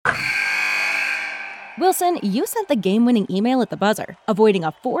Wilson, you sent the game-winning email at the buzzer, avoiding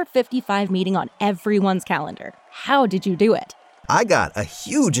a 4:55 meeting on everyone's calendar. How did you do it? I got a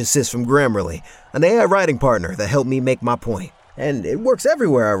huge assist from Grammarly, an AI writing partner that helped me make my point. And it works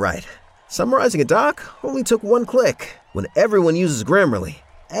everywhere I write. Summarizing a doc only took one click. When everyone uses Grammarly,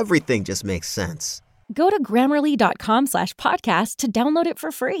 everything just makes sense. Go to Grammarly.com/podcast to download it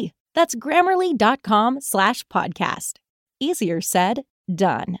for free. That's Grammarly.com/podcast. Easier said,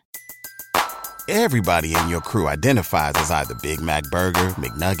 done. Everybody in your crew identifies as either Big Mac Burger,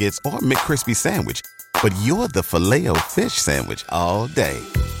 McNuggets, or McCrispy Sandwich. But you're the Filet-O-Fish Sandwich all day.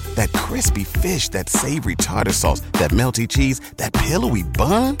 That crispy fish, that savory tartar sauce, that melty cheese, that pillowy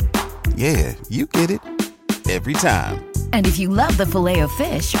bun. Yeah, you get it. Every time. And if you love the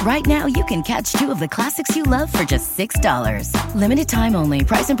Filet-O-Fish, right now you can catch two of the classics you love for just $6. Limited time only.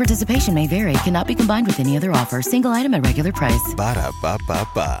 Price and participation may vary. Cannot be combined with any other offer. Single item at regular price.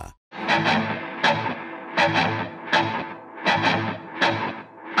 Ba-da-ba-ba-ba.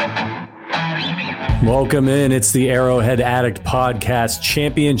 Welcome in. It's the Arrowhead Addict Podcast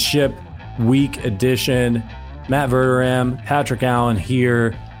Championship Week Edition. Matt Verderam, Patrick Allen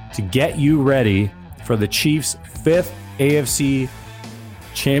here to get you ready for the Chiefs' 5th AFC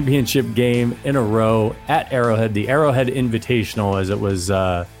Championship game in a row at Arrowhead, the Arrowhead Invitational, as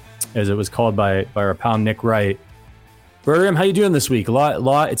it was called by our pal Nick Wright. Verderam, how you doing this week? A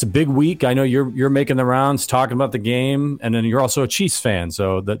lot. It's a big week. I know you're making the rounds, talking about the game, and then you're also a Chiefs fan,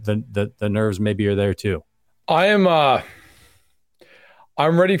 so the nerves maybe are there too. I'm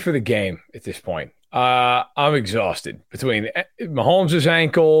ready for the game at this point. I'm exhausted between Mahomes'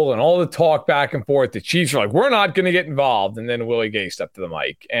 ankle and all the talk back and forth. The Chiefs are like, we're not going to get involved, and then Willie Gay stepped to the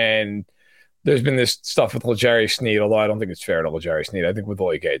mic, and there's been this stuff with L'Jarius Sneed, although I don't think it's fair to L'Jarius Sneed. I think with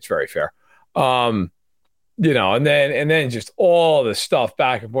Willie Gay, it's very fair. And then just all the stuff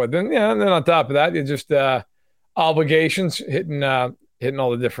back and forth. Then and then on top of that, you just obligations hitting all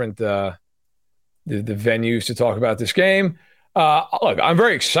the different the venues to talk about this game. Look, I'm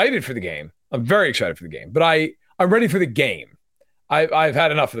very excited for the game. But I'm ready for the game. I've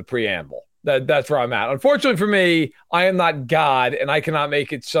had enough of the preamble. That's where I'm at. Unfortunately for me, I am not God, and I cannot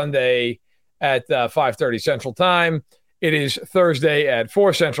make it Sunday at 5:30 Central Time. It is Thursday at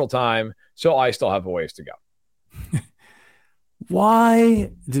 4 Central Time, so I still have a ways to go. Why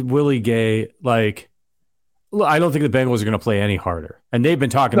did Willie Gay, look, I don't think the Bengals are going to play any harder. And they've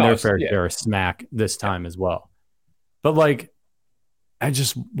been talking their fair share of smack this time as well. But, why?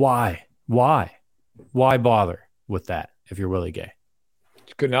 Why bother with that if you're Willie Gay?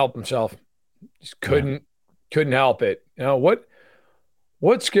 Just couldn't help himself. Just couldn't help it. You know, what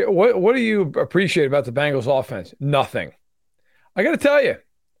do you appreciate about the Bengals offense? Nothing. I got to tell you,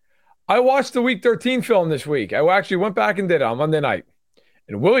 I watched the Week 13 film this week. I actually went back and did it on Monday night.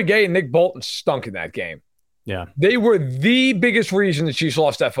 And Willie Gay and Nick Bolton stunk in that game. Yeah. They were the biggest reason the Chiefs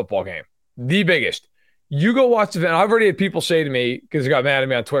lost that football game. The biggest. You go watch the video. I've already had people say to me, because they got mad at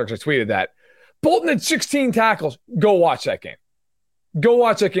me on Twitter because I tweeted that, Bolton had 16 tackles. Go watch that game. Go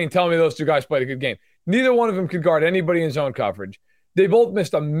watch that game. Tell me those two guys played a good game. Neither one of them could guard anybody in zone coverage. They both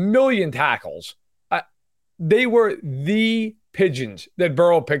missed 1 million tackles. They were the pigeons that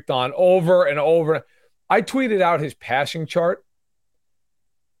Burrow picked on over and over. I tweeted out his passing chart.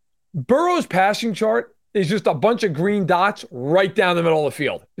 Burrow's passing chart is just a bunch of green dots right down the middle of the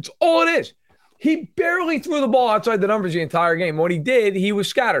field. It's all it is. He barely threw the ball outside the numbers the entire game. When he did, he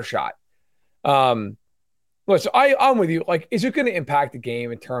was scattershot. Listen, I'm with you. Is it going to impact the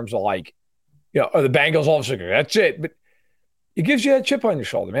game in terms of are the Bengals all of a sudden, that's it. But it gives you that chip on your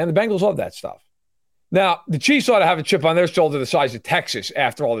shoulder, man. The Bengals love that stuff. Now, the Chiefs ought to have a chip on their shoulder the size of Texas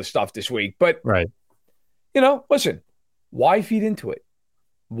after all this stuff this week. But, right. Listen, why feed into it?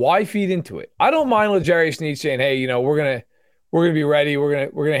 I don't mind L'Jarius Sneed saying, hey, we're gonna be ready. We're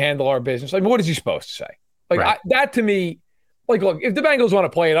gonna handle our business. What is he supposed to say? Right. That to me, look, if the Bengals want to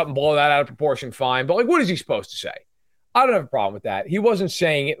play it up and blow that out of proportion, fine. But what is he supposed to say? I don't have a problem with that. He wasn't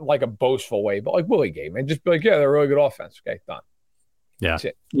saying it like a boastful way, but Willie Gay, man, just be like, yeah, they're a really good offense. Okay, done. Yeah. That's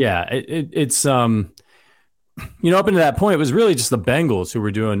it. Yeah. It's up until that point, it was really just the Bengals who were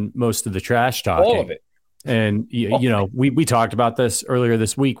doing most of the trash talking. All of it. And we talked about this earlier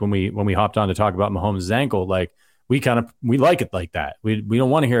this week when we hopped on to talk about Mahomes' ankle. We like it like that. We don't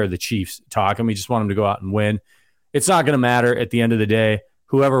want to hear the Chiefs talk, and we just want them to go out and win. It's not going to matter at the end of the day.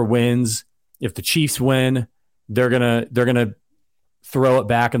 Whoever wins, if the Chiefs win, they're gonna throw it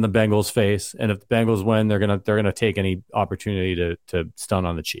back in the Bengals' face, and if the Bengals win, they're gonna take any opportunity to stun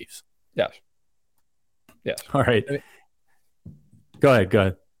on the Chiefs. Yes. All right. Go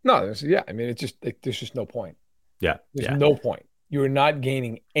ahead. No, it's just there's just no point. Yeah. There's no point. You are not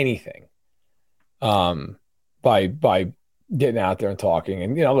gaining anything by getting out there and talking.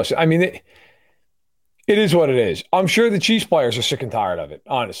 And, listen, I mean, it is what it is. I'm sure the Chiefs players are sick and tired of it,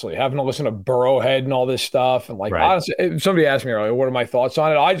 honestly, having to listen to Burrowhead and all this stuff. And, honestly, if somebody asked me earlier, what are my thoughts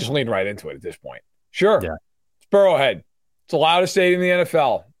on it? I just lean right into it at this point. Sure. Yeah. It's Burrowhead. It's the loudest stadium in the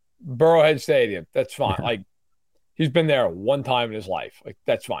NFL. Burrowhead Stadium. That's fine. Yeah. He's been there one time in his life.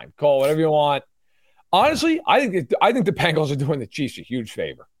 That's fine. Call whatever you want. Honestly, I think the Bengals are doing the Chiefs a huge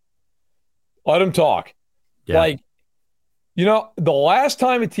favor. Let them talk. Yeah. The last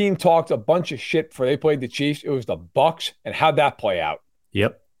time a team talked a bunch of shit before they played the Chiefs, it was the Bucs, and how'd that play out?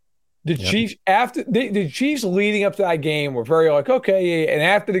 Yep. Chiefs after the Chiefs leading up to that game were very okay, yeah. And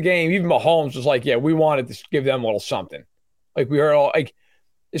after the game, even Mahomes was like, yeah, we wanted to give them a little something. We heard all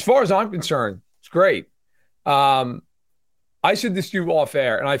as far as I'm concerned, it's great. I said this to you off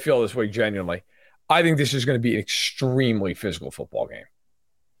air, and I feel this way genuinely. I think this is going to be an extremely physical football game.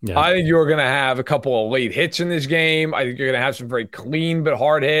 Yeah. I think you're going to have a couple of late hits in this game. I think you're going to have some very clean but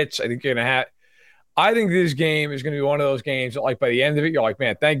hard hits. I think this game is going to be one of those games that, by the end of it, you're like,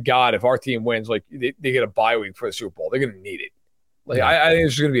 man, thank God if our team wins, they get a bye week for the Super Bowl. They're going to need it. I think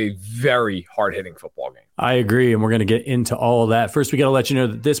this is going to be a very hard-hitting football game. I agree, and we're going to get into all of that. First, we got to let you know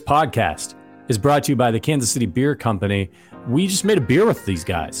that this podcast is brought to you by the Kansas City Beer Company. We just made a beer with these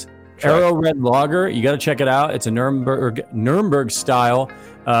guys. Arrow Red Lager. You got to check it out. It's a Nuremberg style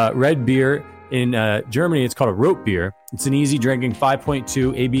red beer. In Germany, it's called a Rote beer. It's an easy drinking 5.2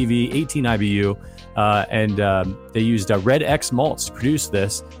 ABV, 18 IBU, and they used Red X malts to produce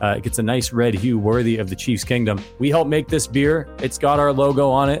this. It gets a nice red hue worthy of the Chiefs Kingdom. We helped make this beer. It's got our logo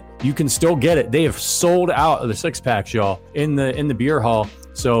on it. You can still get it. They have sold out of the 6-packs, y'all, in the beer hall.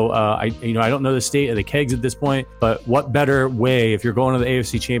 So I don't know the state of the kegs at this point, but what better way if you're going to the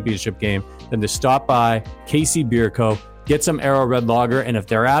AFC Championship game than to stop by KC Beer Co., get some Arrow Red Lager, and if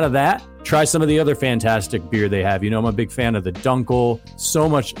they're out of that, try some of the other fantastic beer they have. I'm a big fan of the Dunkel. So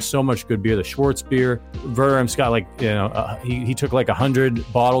much good beer. The Schwartz beer. Verderam's got he took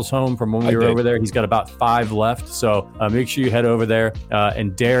 100 bottles home from when we were over there. He's got about 5 left. So make sure you head over there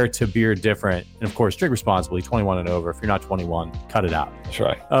and dare to beer different. And of course, drink responsibly, 21 and over. If you're not 21, cut it out. That's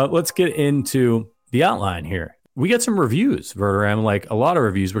right. Let's get into the outline here. We get some reviews, Verderam, a lot of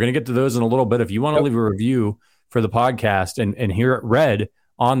reviews. We're going to get to those in a little bit. If you want to leave a review for the podcast and hear it read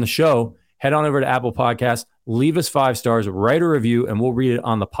on the show, head on over to Apple Podcasts, leave us 5 stars, write a review, and we'll read it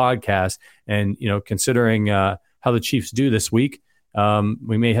on the podcast. And, considering how the Chiefs do this week,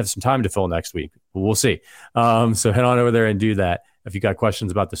 we may have some time to fill next week. We'll see. So head on over there and do that if you got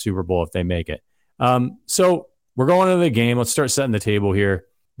questions about the Super Bowl, if they make it. So we're going into the game. Let's start setting the table here.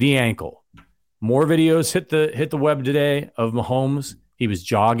 The ankle. More videos hit the web today of Mahomes. He was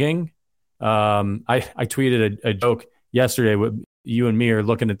jogging. I tweeted a joke yesterday with you and me are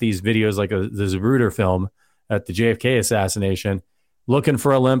looking at these videos like the Zapruder film at the JFK assassination, looking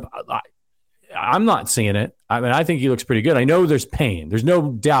for a limp. I'm not seeing it. I mean, I think he looks pretty good. I know there's pain. There's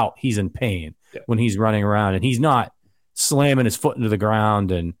no doubt he's in pain when he's running around, and he's not slamming his foot into the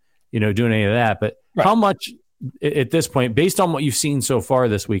ground and, doing any of that. But how much at this point, based on what you've seen so far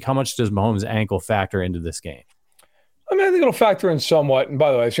this week, how much does Mahomes' ankle factor into this game? I mean, I think it'll factor in somewhat. And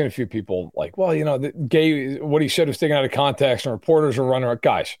by the way, I've seen a few people what he said was taken out of context, and reporters are running around.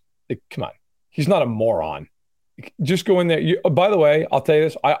 Guys, come on. He's not a moron. Just go in there. By the way, I'll tell you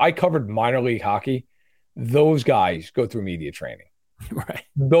this. I covered minor league hockey. Those guys go through media training. Right.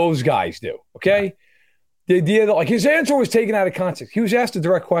 Those guys do. Okay. Yeah. The idea that his answer was taken out of context. He was asked a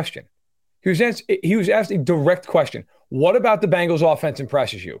direct question. He was asked a direct question. What about the Bengals offense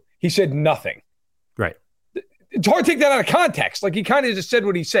impresses you? He said nothing. Right. It's hard to take that out of context. He kind of just said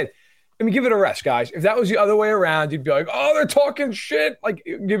what he said. I mean, give it a rest, guys. If that was the other way around, you'd be like, oh, they're talking shit.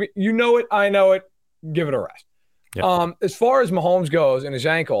 You know it. I know it. Give it a rest. Yep. As far as Mahomes goes and his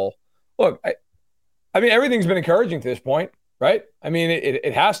ankle, look, I mean, everything's been encouraging to this point, right? I mean,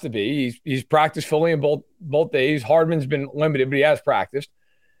 it has to be. He's practiced fully in both days. Hardman's been limited, but he has practiced.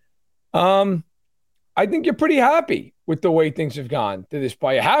 I think you're pretty happy with the way things have gone to this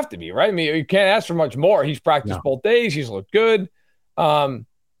point. You have to be, right? I mean, you can't ask for much more. He's practiced both days. He's looked good. We're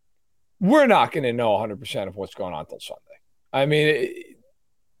not going to know 100% of what's going on until Sunday. I mean,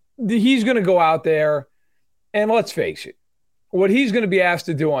 he's going to go out there, and let's face it, what he's going to be asked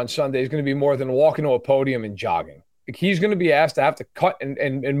to do on Sunday is going to be more than walk into a podium and jogging. He's going to be asked to have to cut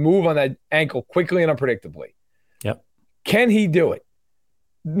and move on that ankle quickly and unpredictably. Yep. Can he do it?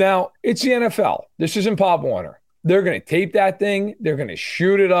 Now, it's the NFL. This isn't Pop Warner. They're going to tape that thing. They're going to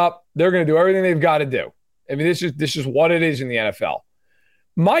shoot it up. They're going to do everything they've got to do. I mean, this is what it is in the NFL.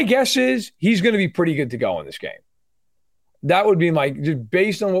 My guess is he's going to be pretty good to go in this game. That would be just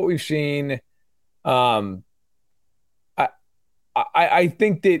based on what we've seen. I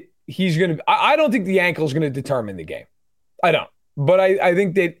think that he's going to. I don't think the ankle is going to determine the game. I don't. But I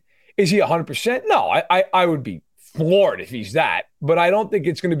think that, is he 100%? No, I would be floored if he's that. But I don't think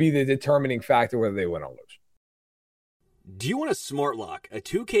it's going to be the determining factor whether they win or lose. Do you want a smart lock, a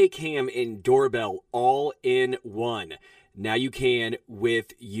 2K cam, and doorbell all in one? Now you can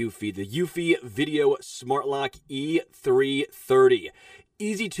with Eufy, the Eufy Video Smart Lock E330.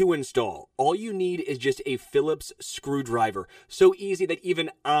 Easy to install. All you need is just a Phillips screwdriver. So easy that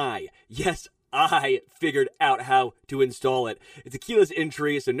even I figured out how to install it. It's a keyless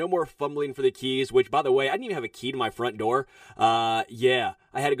entry, so no more fumbling for the keys, which, by the way, I didn't even have a key to my front door. I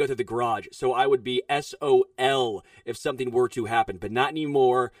had to go through the garage, so I would be SOL if something were to happen, but not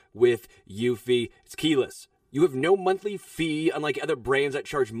anymore with Eufy. It's keyless. You have no monthly fee, unlike other brands that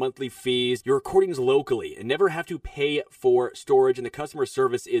charge monthly fees. Your recordings locally and never have to pay for storage, and the customer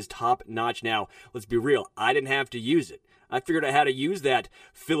service is top notch. Now, let's be real, I didn't have to use it. I figured out how to use that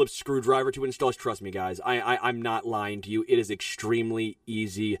Phillips screwdriver to install. Trust me, guys, I'm not lying to you. It is extremely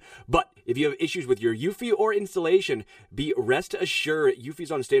easy. But if you have issues with your Eufy or installation, be rest assured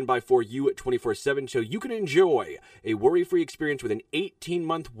Eufy's on standby for you 24/7, so you can enjoy a worry-free experience with an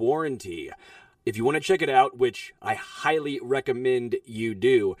 18-month warranty. If you want to check it out, which I highly recommend you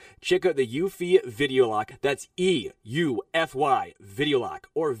do, check out the Eufy Video Lock. That's EUFY Video Lock.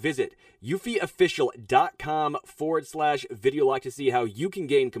 Or visit eufyofficial.com/video lock to see how you can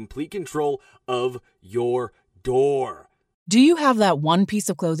gain complete control of your door. Do you have that one piece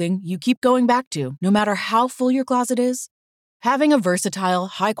of clothing you keep going back to, no matter how full your closet is? Having a versatile,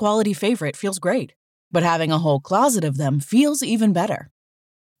 high-quality favorite feels great, but having a whole closet of them feels even better.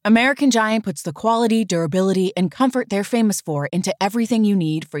 American Giant puts the quality, durability, and comfort they're famous for into everything you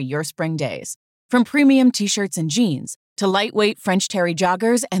need for your spring days. From premium t-shirts and jeans to lightweight French terry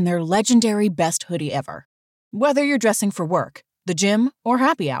joggers and their legendary best hoodie ever. Whether you're dressing for work, the gym, or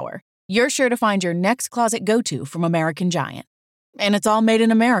happy hour, you're sure to find your next closet go-to from American Giant. And it's all made in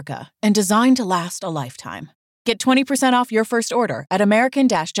America and designed to last a lifetime. Get 20% off your first order at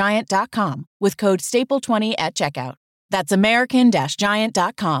american-giant.com with code STAPLE20 at checkout. That's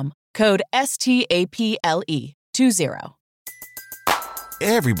american-giant.com, code STAPLE20.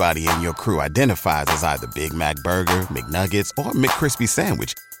 Everybody in your crew identifies as either Big Mac Burger, McNuggets, or McCrispy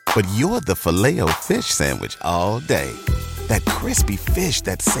Sandwich. But you're the Filet-O-Fish Sandwich all day. That crispy fish,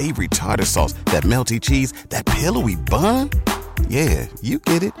 that savory tartar sauce, that melty cheese, that pillowy bun. Yeah, you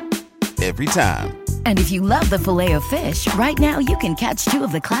get it. Every time. And if you love the Filet-O-Fish, right now you can catch two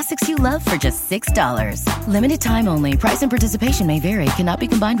of the classics you love for just $6. Limited time only. Price and participation may vary. Cannot be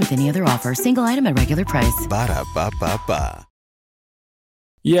combined with any other offer. Single item at regular price. Ba-da-ba-ba-ba.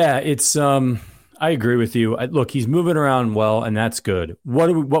 Yeah, it's I agree with you. Look, he's moving around well, and that's good.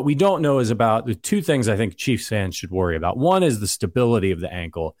 What we don't know is about the two things I think Chiefs fans should worry about. One is the stability of the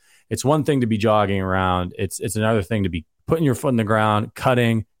ankle. It's one thing to be jogging around. It's another thing to be putting your foot in the ground,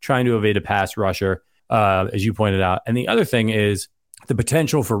 cutting, trying to evade a pass rusher, as you pointed out. And the other thing is the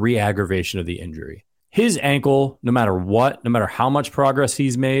potential for re-aggravation of the injury. His ankle, no matter what, no matter how much progress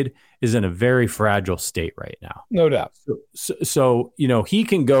he's made, is in a very fragile state right now. No doubt. So he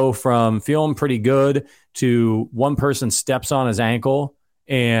can go from feeling pretty good to one person steps on his ankle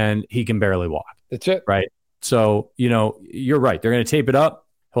and he can barely walk. That's it. Right. So, you're right. They're going to tape it up.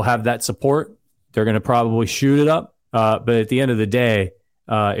 He'll have that support. They're going to probably shoot it up. But at the end of the day,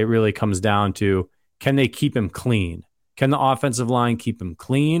 it really comes down to, can they keep him clean? Can the offensive line keep him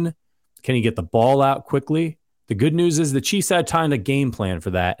clean? Can he get the ball out quickly? The good news is the Chiefs had time to game plan for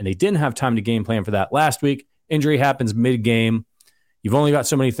that, and they didn't have time to game plan for that last week. Injury happens mid-game. You've only got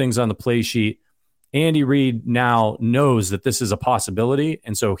so many things on the play sheet. Andy Reid now knows that this is a possibility,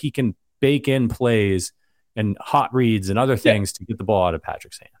 and so he can bake in plays and hot reads and other things to get the ball out of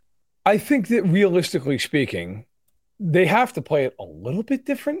Patrick's hand. I think that realistically speaking, they have to play it a little bit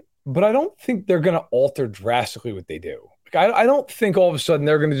different, but I don't think they're going to alter drastically what they do. I don't think all of a sudden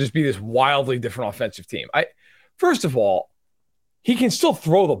they're going to just be this wildly different offensive team. First of all, he can still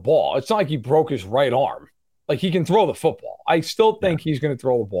throw the ball. It's not like he broke his right arm. Like, he can throw the football. I still think he's going to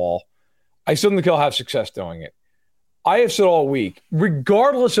throw the ball. I still think he'll have success doing it. I have said all week,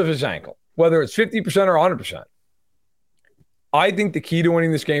 regardless of his ankle, whether it's 50% or 100%, I think the key to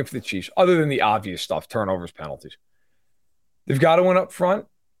winning this game for the Chiefs, other than the obvious stuff, turnovers, penalties, they've got to win up front.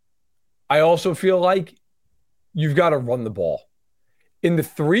 I also feel like you've got to run the ball. In the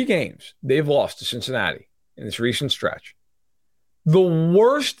 3 games they've lost to Cincinnati in this recent stretch, the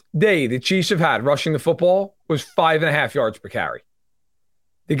worst day the Chiefs have had rushing the football was 5.5 yards per carry.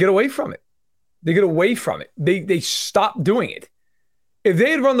 They get away from it. They stop doing it. If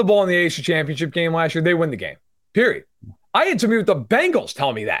they had run the ball in the AFC Championship game last year, they win the game. Period. I had somebody with the Bengals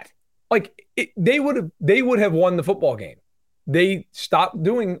tell me that. They would have won the football game. They stopped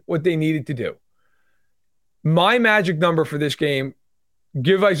doing what they needed to do. My magic number for this game,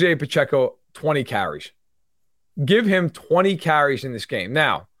 give Isaiah Pacheco 20 carries. Give him 20 carries in this game.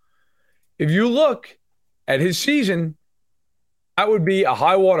 Now, if you look at his season, that would be a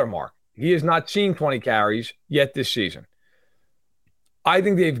high water mark. He has not seen 20 carries yet this season. I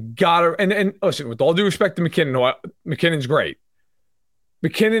think they've got to, and listen, with all due respect to McKinnon, McKinnon's great.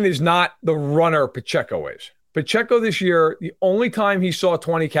 McKinnon is not the runner Pacheco is. Pacheco this year, the only time he saw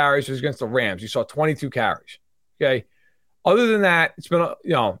 20 carries was against the Rams. He saw 22 carries. Okay. Other than that, it's been,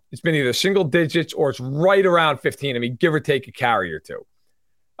 it's been either single digits or it's right around 15. I mean, give or take a carry or two.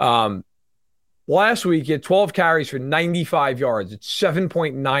 Last week, he had 12 carries for 95 yards. It's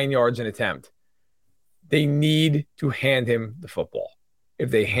 7.9 yards an attempt. They need to hand him the football.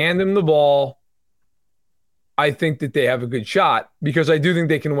 If they hand him the ball, I think that they have a good shot because I do think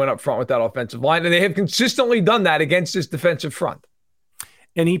they can win up front with that offensive line. And they have consistently done that against this defensive front.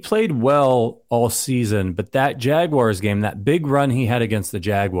 And he played well all season, but that Jaguars game, that big run he had against the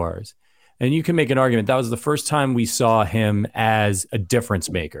Jaguars, and you can make an argument that was the first time we saw him as a difference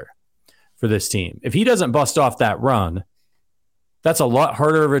maker for this team. If he doesn't bust off that run, that's a lot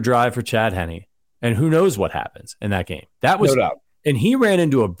harder of a drive for Chad Henne. And who knows what happens in that game. That was, no doubt. And he ran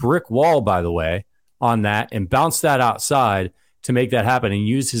into a brick wall, by the way, on that and bounced that outside to make that happen and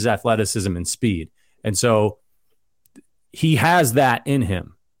used his athleticism and speed. And so he has that in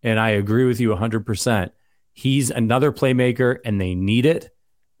him. And I agree with you 100%. He's another playmaker and they need it.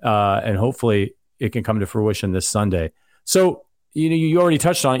 And hopefully it can come to fruition this Sunday. So, you already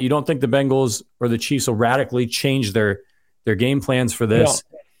touched on it. You don't think the Bengals or the Chiefs will radically change their game plans for this?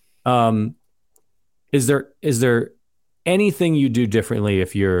 No. Is there anything you do differently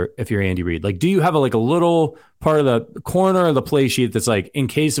if you're Andy Reid? Like, do you have a little part of the corner of the play sheet that's like, in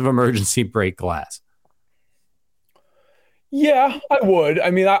case of emergency, break glass? Yeah, I would.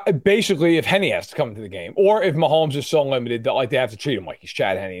 I mean, basically, if Henne has to come into the game, or if Mahomes is so limited that they have to treat him like he's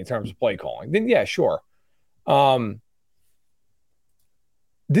Chad Henne in terms of play calling, then yeah, sure.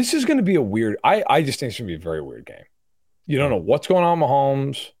 This is going to be a weird. I just think it's going to be a very weird game. You don't know what's going on with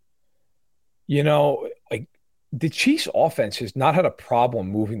Mahomes. The Chiefs' offense has not had a problem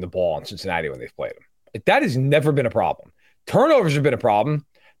moving the ball in Cincinnati when they've played them. That has never been a problem. Turnovers have been a problem.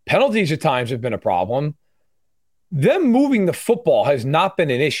 Penalties at times have been a problem. Them moving the football has not been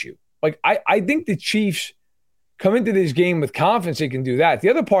an issue. I think the Chiefs come into this game with confidence they can do that. The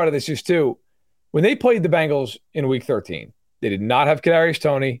other part of this is, too, when they played the Bengals in Week 13, they did not have Kadarius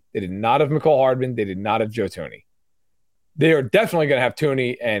Toney. They did not have Mecole Hardman. They did not have Joe Thuney. They are definitely going to have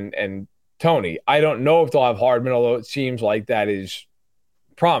Thuney and Toney. I don't know if they'll have Hardman, although it seems like that is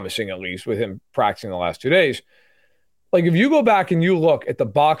promising, at least with him practicing the last 2 days. If you go back and you look at the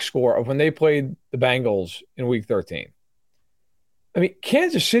box score of when they played the Bengals in Week 13, I mean,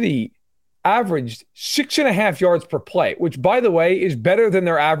 Kansas City averaged 6.5 yards per play, which, by the way, is better than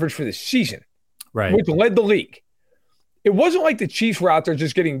their average for the season, right? Which led the league. It wasn't like the Chiefs were out there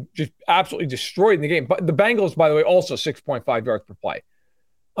just getting absolutely destroyed in the game. But the Bengals, by the way, also 6.5 yards per play.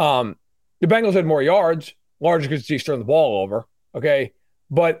 The Bengals had more yards, largely because the Chiefs turned the ball over, okay?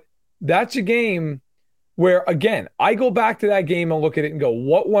 But that's a game where, again, I go back to that game and look at it and go,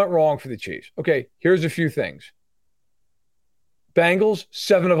 what went wrong for the Chiefs? Okay, here's a few things. Bengals,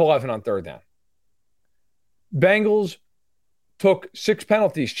 7 of 11 on third down. Bengals took 6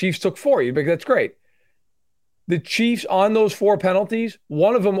 penalties. Chiefs took 4. You'd be like, that's great. The Chiefs, on those 4 penalties,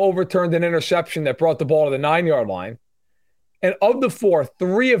 one of them overturned an interception that brought the ball to the 9-yard line. And of the 4,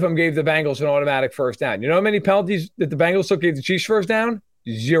 3 of them gave the Bengals an automatic first down. You know how many penalties that the Bengals took gave the Chiefs first down?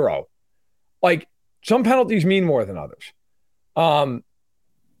 0. Some penalties mean more than others. I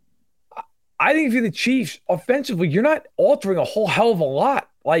think if you're the Chiefs, offensively, you're not altering a whole hell of a lot.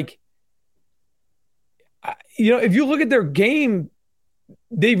 If you look at their game,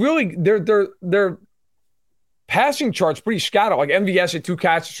 they really, their passing chart's pretty scattered. MVS had 2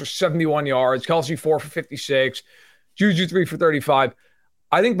 catches for 71 yards, Kelsey 4 for 56, Juju 3 for 35.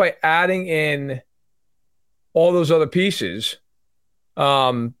 I think by adding in all those other pieces,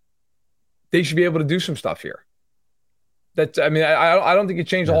 they should be able to do some stuff here. I don't think it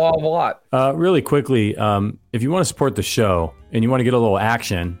changed a whole hell of a lot. Really quickly, if you want to support the show and you want to get a little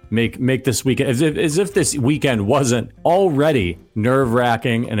action, make this weekend as if this weekend wasn't already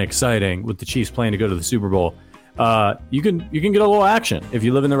nerve-wracking and exciting with the Chiefs playing to go to the Super Bowl. You can get a little action if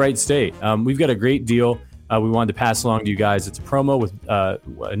you live in the right state. We've got a great deal. we wanted to pass along to you guys. It's a promo with a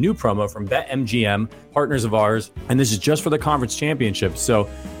new promo from BetMGM, partners of ours, and this is just for the conference championship. So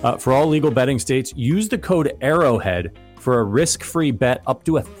for all legal betting states, use the code Arrowhead for a risk-free bet up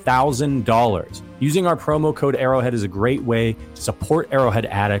to $1,000. Using our promo code Arrowhead is a great way to support Arrowhead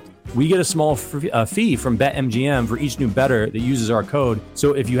Addict. We get a small fee from BetMGM for each new bettor that uses our code.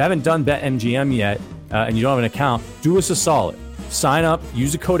 So if you haven't done BetMGM yet and you don't have an account, do us a solid. Sign up,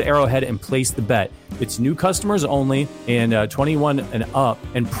 use the code Arrowhead, and place the bet. It's new customers only and 21 and up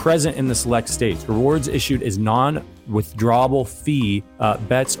and present in the select states. Rewards issued as non-withdrawable fee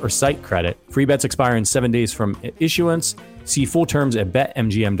bets or site credit. Free bets expire in 7 days from issuance. See full terms at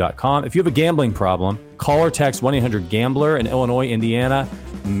betmgm.com. If you have a gambling problem, call or text 1-800-GAMBLER in Illinois, Indiana,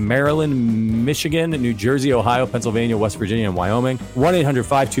 Maryland, Michigan, New Jersey, Ohio, Pennsylvania, West Virginia, and Wyoming.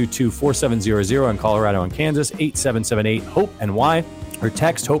 1-800-522-4700 in Colorado and Kansas. 8778-HOPE-NY. Or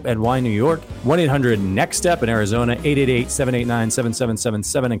text HOPE-NY, New York. 1-800-NEXT-STEP in Arizona.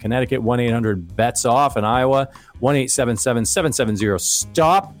 888-789-7777 in Connecticut. 1-800-BETS-OFF in Iowa.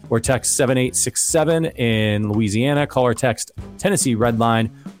 1-877-770-STOP. Or text 7867 in Louisiana. Call or text Tennessee Redline.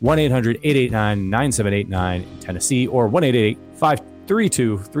 1-800-889-9789 in Tennessee. Or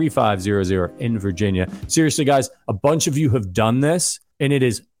 1-888-532-3500 in Virginia. Seriously, guys, a bunch of you have done this, and it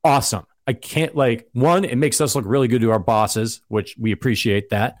is awesome. I can't one, it makes us look really good to our bosses, which we appreciate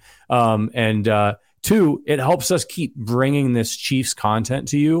that. And two, it helps us keep bringing this Chiefs content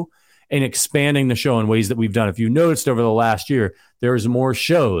to you and expanding the show in ways that we've done. If you noticed over the last year, there's more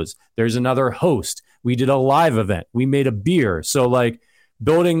shows. There's another host. We did a live event. We made a beer. So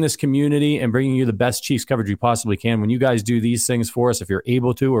building this community and bringing you the best Chiefs coverage we possibly can. When you guys do these things for us, if you're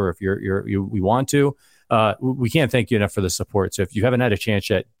able to, or if we want to, we can't thank you enough for the support. So if you haven't had a chance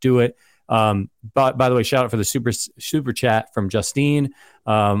yet, do it. But by the way, shout out for the super chat from Justine,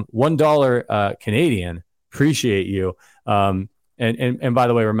 $1 Canadian. Appreciate you. And by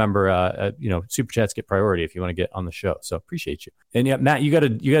the way, remember, super chats get priority if you want to get on the show. So appreciate you. And yeah, Matt, you got to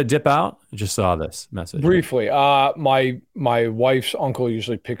dip out. I just saw this message briefly. My wife's uncle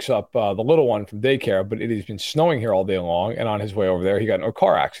usually picks up the little one from daycare, but it has been snowing here all day long. And on his way over there, he got in a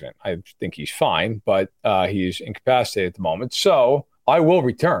car accident. I think he's fine, but he's incapacitated at the moment. So I will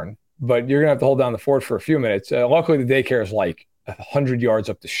return. But you're going to have to hold down the fort for a few minutes. Luckily, the daycare is 100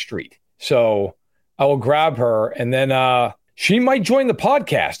 yards up the street. So I will grab her, and then she might join the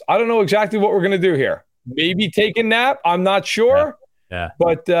podcast. I don't know exactly what we're going to do here. Maybe take a nap. I'm not sure. Yeah.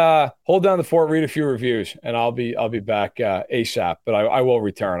 But hold down the fort, read a few reviews, and I'll be back ASAP. But I will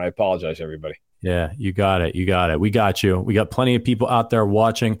return. I apologize, everybody. Yeah, you got it. We got you. We got plenty of people out there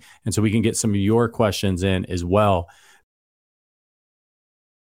watching, and so we can get some of your questions in as well.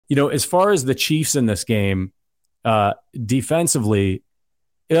 As far as the Chiefs in this game, defensively,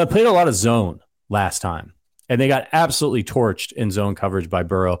 they played a lot of zone last time, and they got absolutely torched in zone coverage by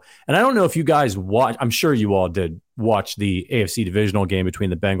Burrow. And I don't know if you guys watch, I'm sure you all did watch the AFC divisional game between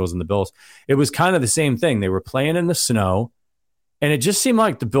the Bengals and the Bills. It was kind of the same thing. They were playing in the snow, and it just seemed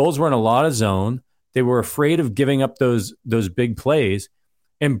like the Bills were in a lot of zone. They were afraid of giving up those big plays,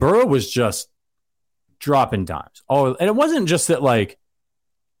 and Burrow was just dropping dimes. Oh, and it wasn't just that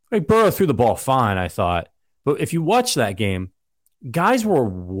Burrow threw the ball fine, I thought. But if you watch that game, guys were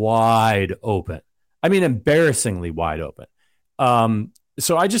wide open. I mean, embarrassingly wide open.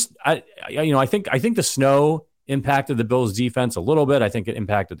 So I think the snow impacted the Bills' defense a little bit. I think it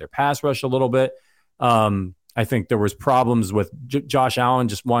impacted their pass rush a little bit. I think there was problems with Josh Allen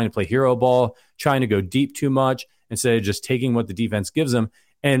just wanting to play hero ball, trying to go deep too much instead of just taking what the defense gives him.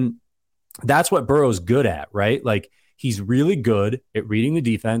 And that's what Burrow's good at, right? He's really good at reading the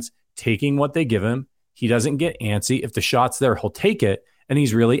defense, taking what they give him. He doesn't get antsy. If the shot's there, he'll take it, and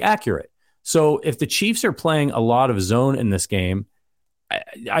he's really accurate. So if the Chiefs are playing a lot of zone in this game,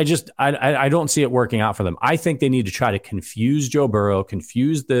 I don't see it working out for them. I think they need to try to confuse Joe Burrow,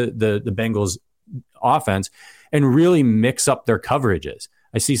 confuse the Bengals offense, and really mix up their coverages.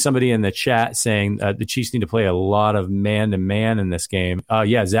 I see somebody in the chat saying the Chiefs need to play a lot of man-to-man in this game.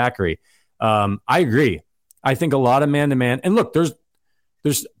 Yeah, Zachary. I agree. I think a lot of man-to-man. And look, there's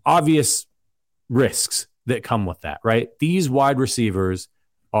obvious risks that come with that, right? These wide receivers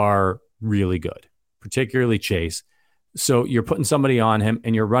are really good, particularly Chase. So you're putting somebody on him,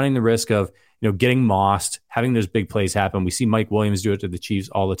 and you're running the risk of getting mossed, having those big plays happen. We see Mike Williams do it to the Chiefs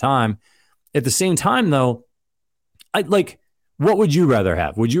all the time. At the same time, though, what would you rather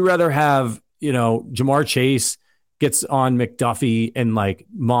have? Would you rather have Jamar Chase gets on McDuffie and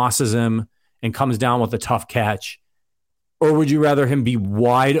mosses him and comes down with a tough catch? Or would you rather him be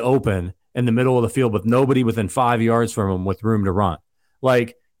wide open in the middle of the field with nobody within 5 yards from him with room to run?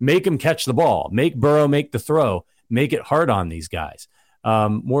 Make them catch the ball. Make Burrow make the throw. Make it hard on these guys.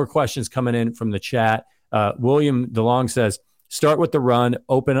 More questions coming in from the chat. William DeLong says, start with the run,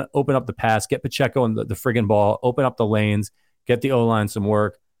 open up the pass, get Pacheco on the friggin' ball, open up the lanes, get the O-line some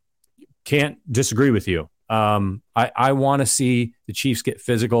work. Can't disagree with you. I want to see the Chiefs get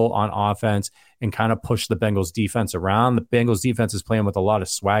physical on offense and kind of push the Bengals defense around. The Bengals defense is playing with a lot of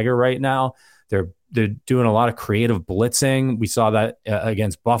swagger right now. They're doing a lot of creative blitzing. We saw that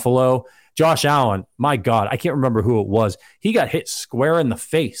against Buffalo. Josh Allen, my God, I can't remember who it was. He got hit square in the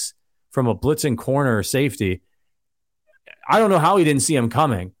face from a blitzing corner or safety. I don't know how he didn't see him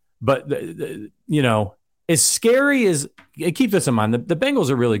coming, but as scary as, keep this in mind, the Bengals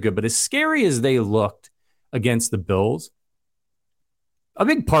are really good, but as scary as they looked against the Bills, a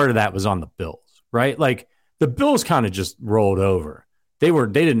big part of that was on the Bills, right? Like the Bills kind of just rolled over. They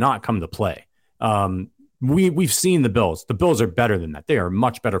did not come to play. We've seen the Bills. The Bills are better than that. They are a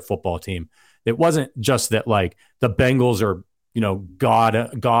much better football team. It wasn't just that like the Bengals are,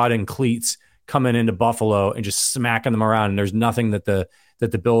 God and cleats coming into Buffalo and just smacking them around, and there's nothing that the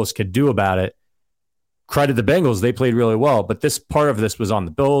Bills could do about it. Credit the Bengals, they played really well, but this part of this was on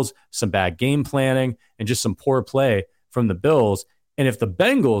the Bills, some bad game planning and just some poor play from the Bills. And if the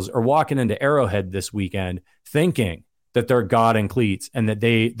Bengals are walking into Arrowhead this weekend thinking that they're God and cleats and that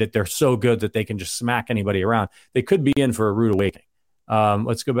they're so good that they can just smack anybody around, they could be in for a rude awakening.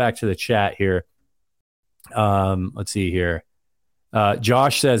 Let's go back to the chat here. Let's see here.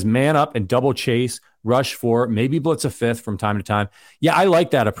 Josh says, man up and double chase, rush 4, maybe blitz a 5th from time to time. Yeah, I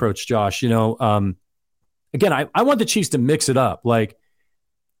like that approach, Josh. Again, I want the Chiefs to mix it up. Like,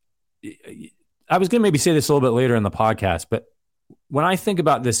 I was going to maybe say this a little bit later in the podcast, but when I think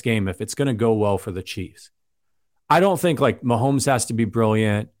about this game, if it's going to go well for the Chiefs, I don't think like Mahomes has to be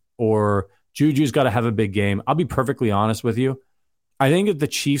brilliant or Juju's got to have a big game. I'll be perfectly honest with you. I think if the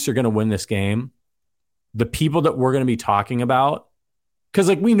Chiefs are going to win this game, the people that we're going to be talking about, because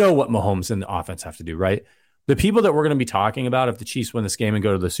like we know what Mahomes and the offense have to do, right? The people that we're going to be talking about if the Chiefs win this game and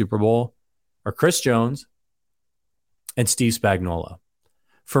go to the Super Bowl are Chris Jones and Steve Spagnuolo.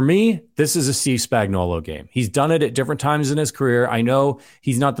 For me, this is a Steve Spagnuolo game. He's done it at different times in his career. I know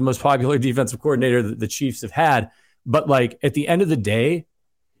he's not the most popular defensive coordinator that the Chiefs have had, but like at the end of the day,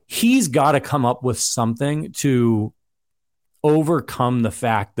 he's got to come up with something to overcome the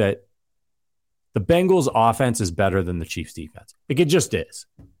fact that the Bengals offense is better than the Chiefs defense. Like it just is.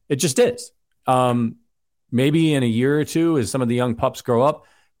 It just is. Maybe in a year or two, as some of the young pups grow up,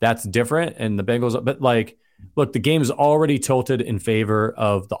 that's different. And the Bengals, but like, look, the game's already tilted in favor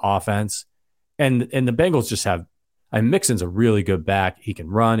of the offense. And the Bengals just have, Mixon's a really good back. He can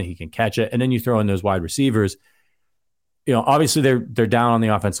run, he can catch it. And then you throw in those wide receivers. Obviously they're down on the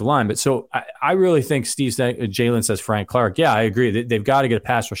offensive line. But so I really think Jalen says Frank Clark. Yeah, I agree. They've got to get a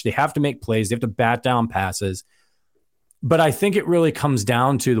pass rush. They have to make plays. They have to bat down passes. But I think it really comes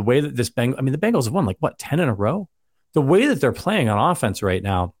down to the way that the Bengals have won 10 in a row? The way that they're playing on offense right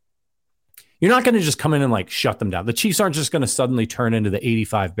now, you're not going to just come in and shut them down. The Chiefs aren't just going to suddenly turn into the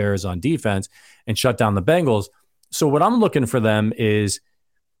 85 Bears on defense and shut down the Bengals. So what I'm looking for them is,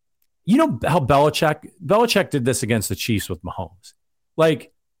 how Belichick did this against the Chiefs with Mahomes.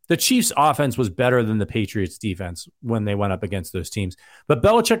 The Chiefs offense was better than the Patriots defense when they went up against those teams. But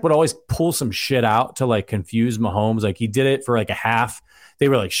Belichick would always pull some shit out to confuse Mahomes. He did it for a half. They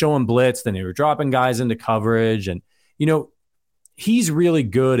were showing blitz, then they were dropping guys into coverage. And, he's really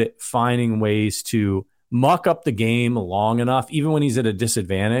good at finding ways to muck up the game long enough, even when he's at a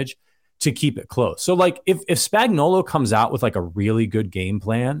disadvantage, to keep it close. So if Spagnuolo comes out with a really good game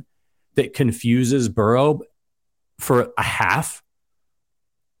plan that confuses Burrow for a half,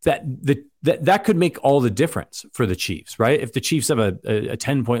 that could make all the difference for the Chiefs, right? If the Chiefs have a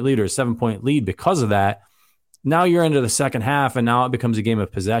 10-point lead or a 7-point lead because of that, now you're into the second half, and now it becomes a game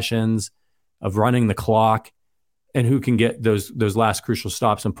of possessions, of running the clock, and who can get those last crucial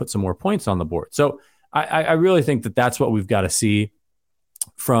stops and put some more points on the board. So I really think that that's what we've got to see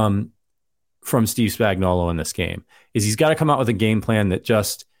from Steve Spagnuolo in this game, is he's got to come out with a game plan that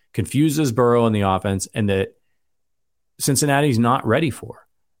just confuses Burrow in the offense and that Cincinnati's not ready for.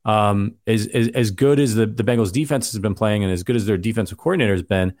 As good as the Bengals defense has been playing and as good as their defensive coordinator has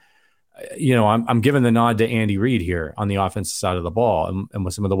been, I'm giving the nod to Andy Reid here on the offensive side of the ball and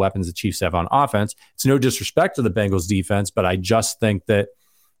with some of the weapons the Chiefs have on offense. It's no disrespect to the Bengals defense, but I just think that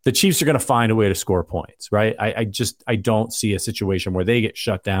the Chiefs are going to find a way to score points, right? I don't see a situation where they get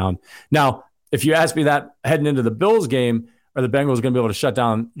shut down. Now, if you ask me that heading into the Bills game, are the Bengals going to be able to shut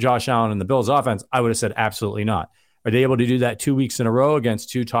down Josh Allen and the Bills offense? I would have said absolutely not. Are they able to do that 2 weeks in a row against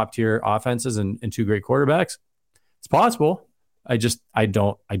two top-tier offenses and two great quarterbacks? It's possible. I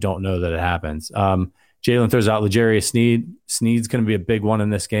don't know that it happens. Jalen throws out L'Jarius Sneed. Sneed's going to be a big one in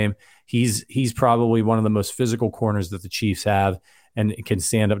this game. He's probably one of the most physical corners that the Chiefs have and can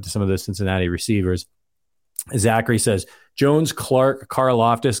stand up to some of those Cincinnati receivers. Zachary says, Jones, Clark,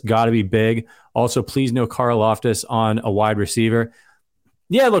 Karlaftis got to be big. Also, please no Karlaftis on a wide receiver.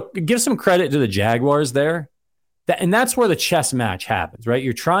 Yeah, look, give some credit to the Jaguars there. And that's where the chess match happens, right?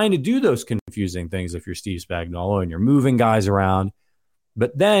 You're trying to do those confusing things if you're Steve Spagnuolo and you're moving guys around.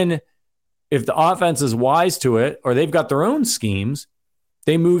 But then if the offense is wise to it or they've got their own schemes,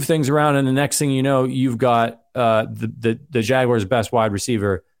 they move things around. And the next thing you know, you've got the Jaguars' best wide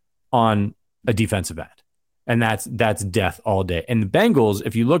receiver on a defensive end. And that's death all day. And the Bengals,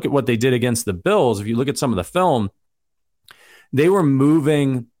 if you look at what they did against the Bills, if you look at some of the film, they were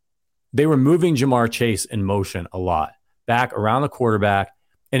moving Jamar Chase in motion a lot back around the quarterback,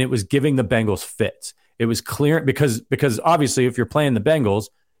 and it was giving the Bengals fits. It was clear because obviously if you're playing the Bengals,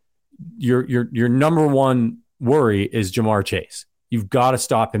 your number one worry is Jamar Chase. You've got to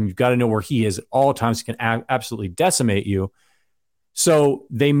stop him. You've got to know where he is at all times. He can absolutely decimate you. So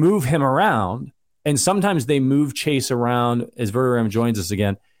they move him around, and sometimes they move Chase around as Verderame joins us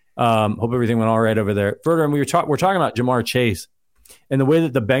again. Hope everything went all right over there. Verderame, we're talking about Jamar Chase and the way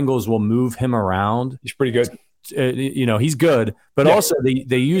that the Bengals will move him around. He's pretty good. He's good. But also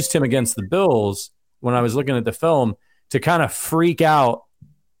they used him against the Bills when I was looking at the film to kind of freak out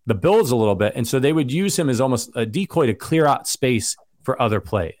the Bills a little bit. And so they would use him as almost a decoy to clear out space for other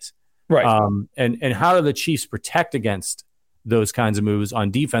plays. Right. And how do the Chiefs protect against those kinds of moves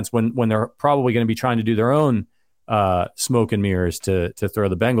on defense when they're probably going to be trying to do their own smoke and mirrors to throw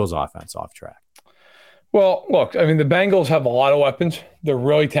the Bengals offense off track? Well, look, I mean, the Bengals have a lot of weapons. They're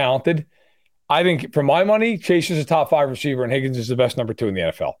really talented. I think, for my money, Chase is a top 5 receiver and Higgins is the best number 2 in the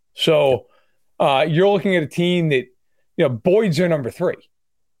NFL. So you're looking at a team that, Boyd's their number 3.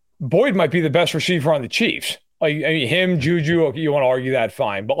 Boyd might be the best receiver on the Chiefs. Like, I mean, him, Juju, okay, you want to argue that,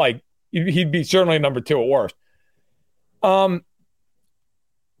 fine. But, he'd be certainly number 2 at worst. I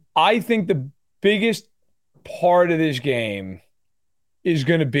think the biggest part of this game is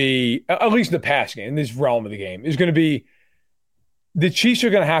going to be, at least in the pass game, in this realm of the game, is going to be the Chiefs are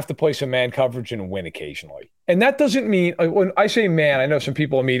going to have to play some man coverage and win occasionally. And that doesn't mean, when I say man, I know some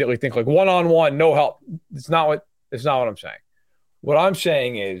people immediately think one-on-one, no help. It's not what I'm saying. What I'm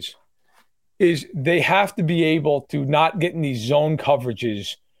saying is they have to be able to not get in these zone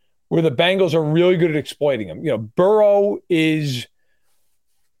coverages where the Bengals are really good at exploiting them. Burrow is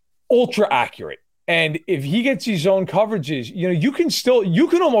ultra accurate. And if he gets these zone coverages, you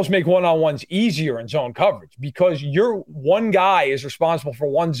can almost make one-on-ones easier in zone coverage because your one guy is responsible for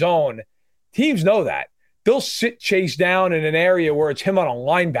one zone. Teams know that. They'll sit Chase down in an area where it's him on a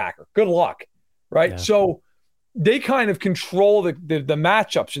linebacker. Good luck, right? Yeah. So they kind of control the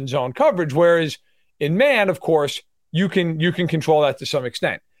matchups in zone coverage, whereas in man, of course, you can control that to some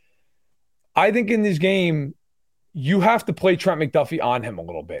extent. I think in this game, you have to play Trent McDuffie on him a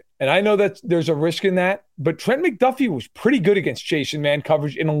little bit. And I know that there's a risk in that, but Trent McDuffie was pretty good against Chase in man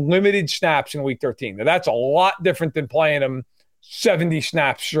coverage in limited snaps in Week 13. Now, that's a lot different than playing him 70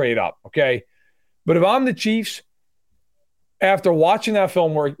 snaps straight up, okay? But if I'm the Chiefs, after watching that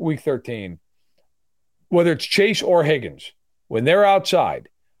film Week 13, whether it's Chase or Higgins, when they're outside,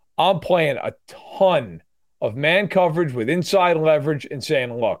 I'm playing a ton of man coverage with inside leverage and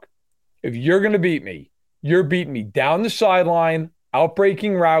saying, look, if you're going to beat me, you're beating me down the sideline,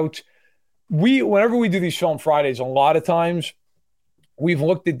 outbreaking routes. Whenever we do these Film Fridays, a lot of times we've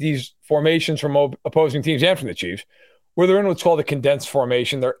looked at these formations from opposing teams and from the Chiefs, where they're in what's called a condensed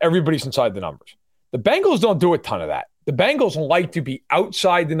formation. Everybody's inside the numbers. The Bengals don't do a ton of that. The Bengals like to be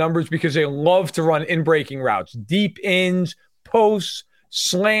outside the numbers because they love to run in-breaking routes, deep ins, posts,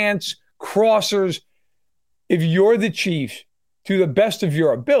 slants, crossers. If you're the Chiefs, to the best of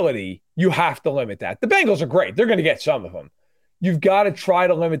your ability, you have to limit that. The Bengals are great. They're going to get some of them. You've got to try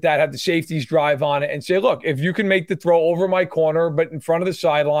to limit that, have the safeties drive on it and say, look, if you can make the throw over my corner, but in front of the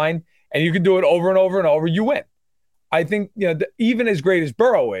sideline, and you can do it over and over and over, you win. I think, even as great as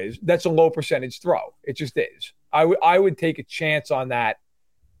Burrow is, that's a low percentage throw. It just is. I would take a chance on that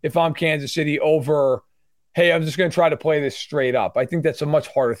if I'm Kansas City over, hey, I'm just going to try to play this straight up. I think that's a much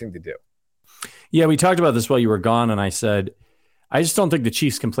harder thing to do. Yeah, we talked about this while you were gone, and I said, I just don't think the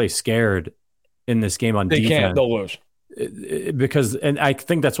Chiefs can play scared in this game on defense. They can't. They'll lose. And I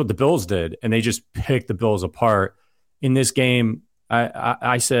think that's what the Bills did, and they just picked the Bills apart. In this game,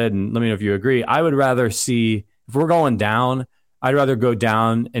 I said, and let me know if you agree, I would rather see, if we're going down, I'd rather go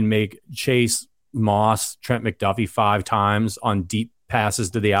down and make Chase, Moss, Trent McDuffie 5 times on deep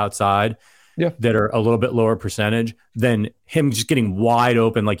passes to the outside that are a little bit lower percentage than him just getting wide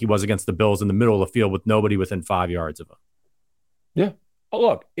open like he was against the Bills in the middle of the field with nobody within 5 yards of him. Yeah. Oh,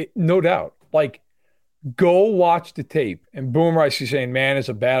 look, no doubt. Like, go watch the tape. And Boom Rice is saying, man, it's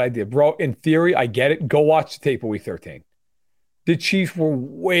a bad idea. Bro, in theory, I get it. Go watch the tape of week 13. The Chiefs were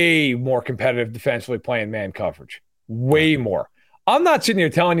way more competitive defensively playing man coverage. Way more. I'm not sitting here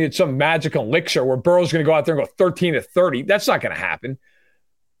telling you it's some magical elixir where Burrow's going to go out there and go 13-30. That's not going to happen.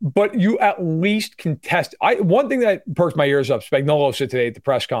 But you at least contest. One thing that perked my ears up, Spagnuolo said today at the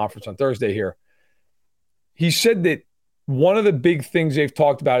press conference on Thursday here, he said that one of the big things they've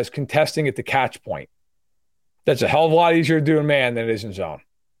talked about is contesting at the catch point. That's a hell of a lot easier to do in man than it is in zone.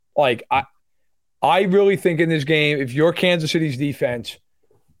 Like, I really think in this game, if you're Kansas City's defense,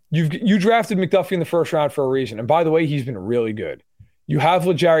 you drafted McDuffie in the first round for a reason. And by the way, he's been really good. You have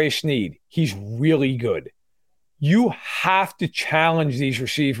L'Jarius Sneed. He's really good. You have to challenge these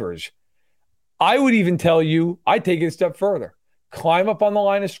receivers. I would even tell you, I'd take it a step further. Climb up on the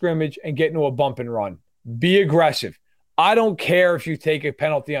line of scrimmage and get into a bump and run. Be aggressive. I don't care if you take a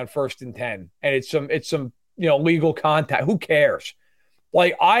penalty on 1st and 10 and it's some legal contact. Who cares?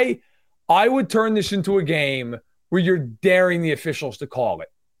 Like, I would turn this into a game where you're daring the officials to call it.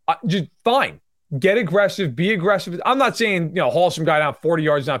 Just fine. Get aggressive. Be aggressive. I'm not saying, haul some guy down 40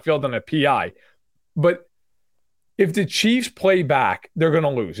 yards downfield on a PI. But if the Chiefs play back, they're going to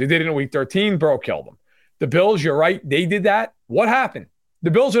lose. They did it in week 13. Burrow killed them. The Bills, you're right. They did that. What happened?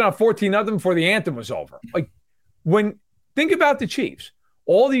 The Bills were down 14-0 before the anthem was over. Like, think about the Chiefs.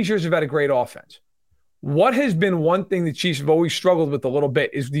 All these years have had a great offense. What has been one thing the Chiefs have always struggled with a little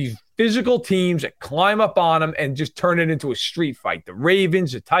bit is these physical teams that climb up on them and just turn it into a street fight. The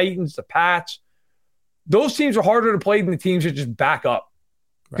Ravens, the Titans, the Pats. Those teams are harder to play than the teams that just back up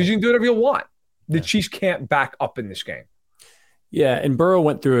because you can do whatever you want. The Chiefs can't back up in this game. Yeah, and Burrow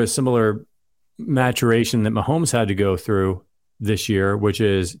went through a similar maturation that Mahomes had to go through this year, which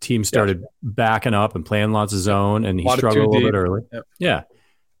is teams started backing up and playing lots of zone, and he struggled a little bit early. Yep. Yeah.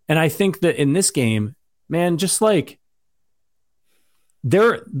 And I think that in this game, man, just like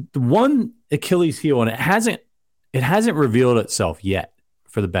the one Achilles heel, and it hasn't revealed itself yet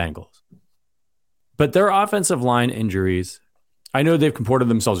for the Bengals. But their offensive line injuries, I know they've comported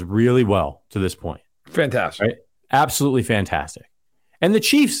themselves really well to this point. Fantastic. Right? Absolutely fantastic. And the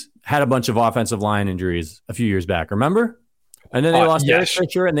Chiefs had a bunch of offensive line injuries a few years back, remember? And then they lost Eric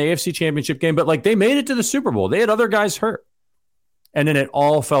Fisher in the AFC Championship game, but they made it to the Super Bowl. They had other guys hurt. And then it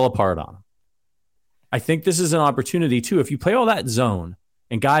all fell apart on them. I think this is an opportunity, too. If you play all that zone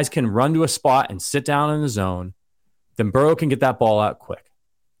and guys can run to a spot and sit down in the zone, then Burrow can get that ball out quick.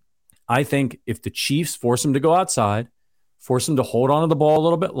 I think if the Chiefs force him to go outside, force him to hold on to the ball a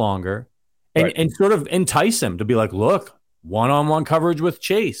little bit longer, and sort of entice him to be like, look, one-on-one coverage with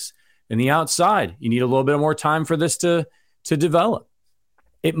Chase in the outside. You need a little bit more time for this to develop.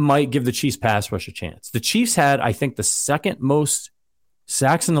 It might give the Chiefs pass rush a chance. The Chiefs had, I think, the second most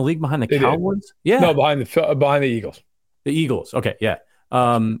sacks in the league behind the Cowboys. Did. Yeah, no, behind the Eagles. The Eagles. Okay, yeah.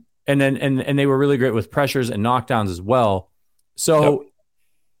 And they were really great with pressures and knockdowns as well. So,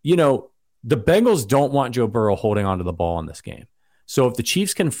 the Bengals don't want Joe Burrow holding onto the ball in this game. So if the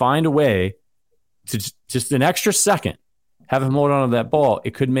Chiefs can find a way to just an extra second have him hold on to that ball,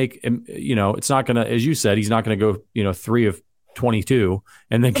 it could make him, it's not going to, as you said, he's not going to go, 3 of 22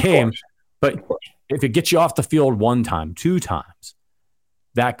 in the game. But if it gets you off the field one time, 2 times,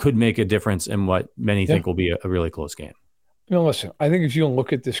 that could make a difference in what many think will be a really close game. Listen, I think if you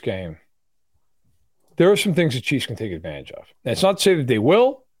look at this game, there are some things the Chiefs can take advantage of. And it's not to say that they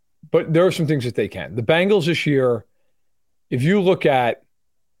will, but there are some things that they can. The Bengals this year, if you look at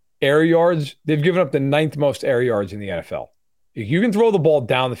air yards, they've given up the 9th most air yards in the NFL. You can throw the ball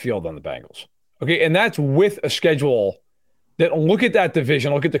down the field on the Bengals. Okay, and that's with a schedule that, look at that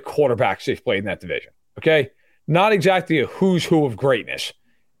division, look at the quarterbacks they've played in that division. Okay, not exactly a who's who of greatness.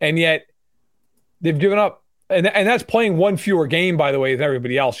 And yet they've given up, and that's playing one fewer game, by the way, than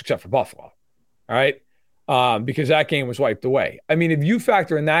everybody else except for Buffalo. All right? Because that game was wiped away. I mean, if you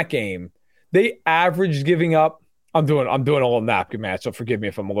factor in that game, they averaged giving up, I'm doing a little napkin match, so forgive me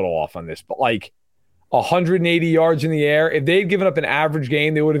if I'm a little off on this, but 180 yards in the air. If they'd given up an average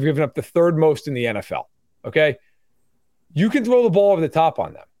game, they would have given up the 3rd most in the NFL. Okay? You can throw the ball over the top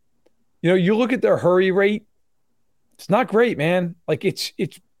on them. You look at their hurry rate, it's not great, man.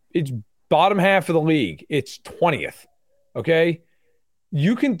 It's bottom half of the league. It's 20th. Okay?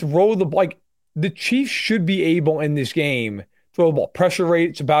 You can throw the Chiefs should be able in this game throw the ball. Pressure rate,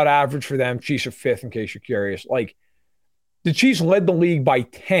 it's about average for them. Chiefs are 5th, in case you're curious. The Chiefs led the league by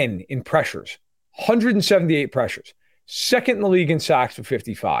 10 in pressures, 178 pressures. 2nd in the league in sacks with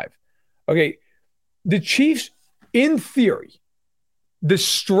 55. Okay, the Chiefs, in theory, the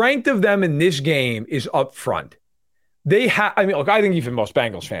strength of them in this game is up front. They have, I mean, look, I think even most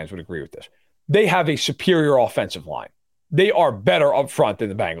Bengals fans would agree with this. They have a superior offensive line. They are better up front than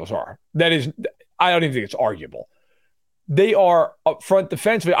the Bengals are. That is, I don't even think it's arguable. They are up front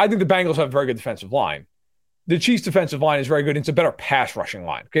defensively. I think the Bengals have a very good defensive line. The Chiefs' defensive line is very good. It's a better pass rushing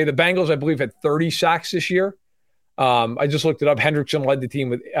line. Okay, the Bengals, I believe, had 30 sacks this year. I just looked it up. Hendrickson led the team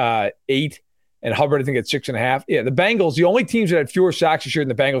with 8, and Hubbard, I think, at 6.5. Yeah, the Bengals, the only teams that had fewer sacks this year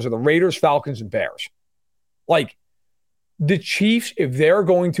than the Bengals are the Raiders, Falcons, and Bears. Like, the Chiefs, if they're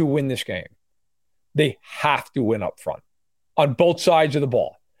going to win this game, they have to win up front on both sides of the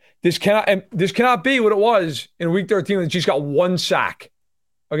ball. This cannot be what it was in Week 13 when the Chiefs got 1 sack.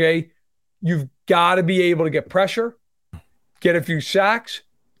 Okay? You've got to be able to get pressure, get a few sacks,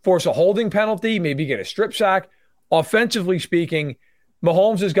 force a holding penalty, maybe get a strip sack. Offensively speaking,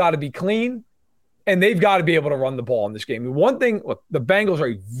 Mahomes has got to be clean, and they've got to be able to run the ball in this game. One thing, look, the Bengals are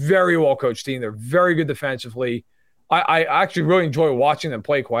a very well-coached team. They're very good defensively. I actually really enjoy watching them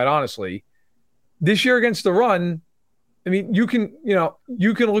play, quite honestly. This year against the run, I mean, you can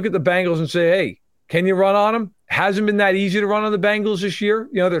look at the Bengals and say, hey, can you run on them? Hasn't been that easy to run on the Bengals this year.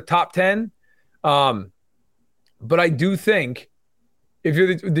 You know, they're top 10. But I do think if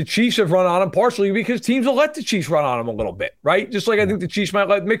you're the Chiefs have run on them partially because teams will let the Chiefs run on them a little bit, right? Just like I think the Chiefs might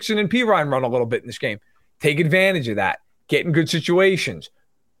let Mixon and Pirine run a little bit in this game. Take advantage of that. Get in good situations.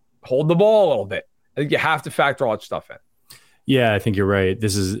 Hold the ball a little bit. I think you have to factor all that stuff in. Yeah, I think you're right.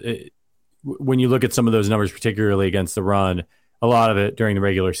 This is when you look at some of those numbers, particularly against the run, a lot of it during the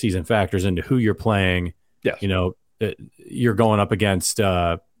regular season factors into who you're playing. Yes. You know, you're going up against,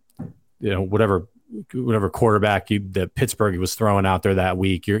 whatever quarterback that Pittsburgh was throwing out there that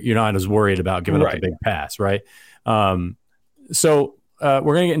week. You're not as worried about giving up a big pass, right? So we're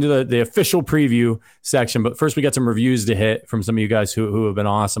going to get into the official preview section, but first we got some reviews to hit from some of you guys who have been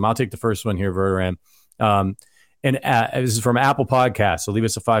awesome. I'll take the first one here, Verderam. And this is from Apple Podcasts. So leave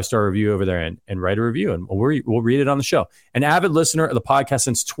us a 5-star review over there and write a review, and we'll read it on the show. An avid listener of the podcast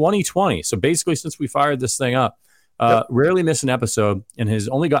since 2020. So basically, since we fired this thing up, rarely miss an episode and has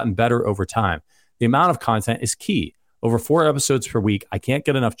only gotten better over time. The amount of content is key. Over 4 episodes per week. I can't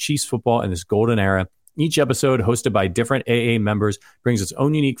get enough Chiefs football in this golden era. Each episode, hosted by different AA members, brings its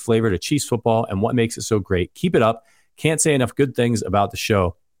own unique flavor to Chiefs football and what makes it so great. Keep it up. Can't say enough good things about the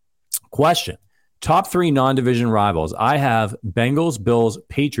show. Question. Top 3 non-division rivals. I have Bengals, Bills,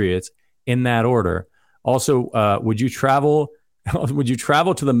 Patriots in that order. Also, would you travel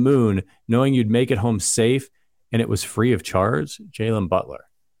to the moon knowing you'd make it home safe and it was free of charge? Jalen Butler.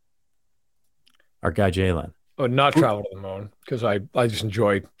 Our guy Jalen. I would not travel to the moon because I just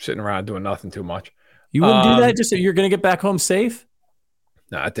enjoy sitting around doing nothing too much. You wouldn't do that just so you're going to get back home safe?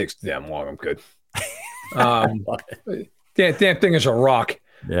 No, it takes damn long. I'm good. Damn thing is a rock.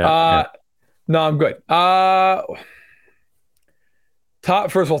 Yeah. No, I'm good.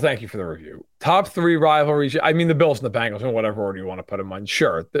 First of all, thank you for the review. Top 3 rivalries. I mean, the Bills and the Bengals, in whatever order you want to put them on.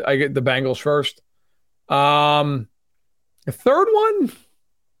 Sure. I get the Bengals first. The third one?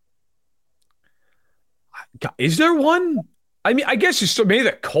 Is there one? I mean, I guess it's maybe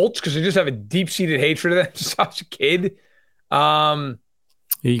the Colts because I just have a deep-seated hatred of them since I was a kid.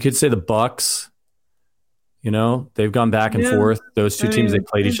 You could say the Bucks. You know, they've gone back and forth. Those two teams, they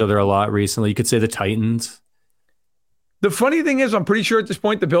played each other a lot recently. You could say the Titans. The funny thing is, I'm pretty sure at this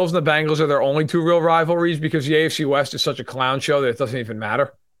point, the Bills and the Bengals are their only 2 real rivalries because the AFC West is such a clown show that it doesn't even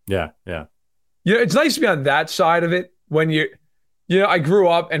matter. Yeah. You know, it's nice to be on that side of it when I grew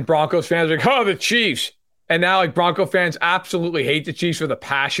up and Broncos fans are like, oh, the Chiefs. And now, like, Bronco fans absolutely hate the Chiefs with a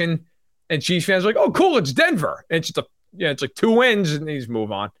passion. And Chiefs fans are like, oh, cool, it's Denver. And it's just it's like 2 wins and they just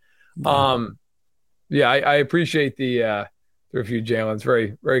move on. I appreciate the review, Jalen. It's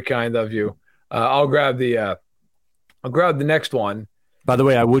very, very kind of you. I'll grab the next one. By the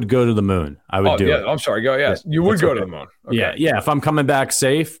way, I would go to the moon. I would do it. I'm sorry. Go. Yes, you would go to the moon. Okay. Yeah. If I'm coming back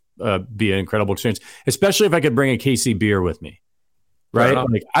safe, be an incredible experience. Especially if I could bring a KC beer with me. Right.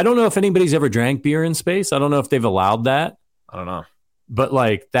 Like, I don't know if anybody's ever drank beer in space. I don't know if they've allowed that. I don't know. But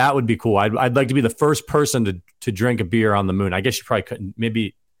like that would be cool. I'd like to be the first person to drink a beer on the moon. I guess you probably couldn't.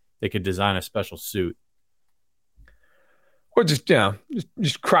 Maybe they could design a special suit. Or just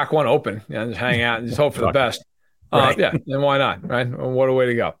crack one open and just hang out and just hope for the best. Right. Then why not? Right? What a way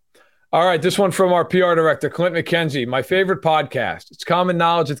to go. All right, this one from our PR director, Clint McKenzie. My favorite podcast. It's common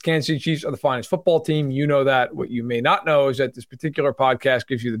knowledge that the Kansas City Chiefs are the finest football team. You know that. What you may not know is that this particular podcast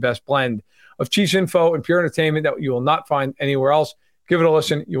gives you the best blend of Chiefs info and pure entertainment that you will not find anywhere else. Give it a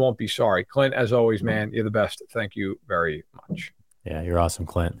listen. You won't be sorry. Clint, as always, man, you're the best. Thank you very much. Yeah, you're awesome,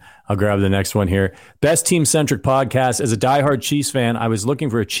 Clint. I'll grab the next one here. Best team-centric podcast. As a diehard Chiefs fan, I was looking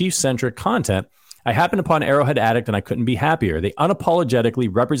for a Chiefs-centric content. I happened upon Arrowhead Addict, and I couldn't be happier. They unapologetically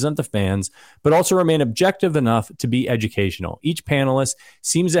represent the fans, but also remain objective enough to be educational. Each panelist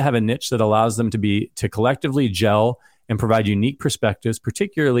seems to have a niche that allows them to collectively gel and provide unique perspectives,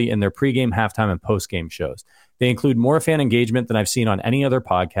 particularly in their pregame, halftime, and postgame shows. They include more fan engagement than I've seen on any other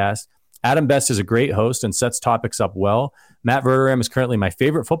podcast. Adam Best is a great host and sets topics up well. Matt Verderame is currently my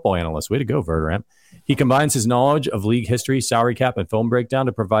favorite football analyst. Way to go, Verderame. He combines his knowledge of league history, salary cap, and film breakdown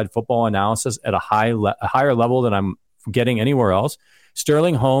to provide football analysis at a higher level than I'm getting anywhere else.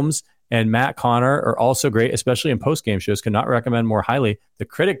 Sterling Holmes and Matt Connor are also great, especially in postgame shows. Cannot recommend more highly. The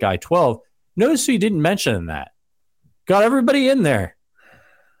Critic Guy 12. Notice he didn't mention that. Got everybody in there.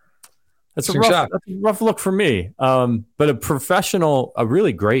 That's a rough look for me. But a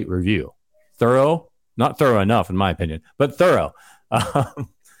really great review. Thorough, not thorough enough in my opinion, but thorough.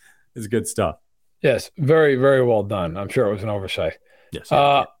 It's good stuff. Yes, very, very well done. I'm sure it was an oversight. Yes.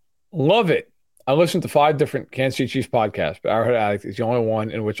 Love it. I listened to 5 different Kansas City Chiefs podcasts, but Arrowhead Addict is the only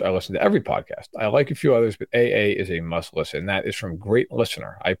one in which I listen to every podcast. I like a few others, but AA is a must listen. That is from great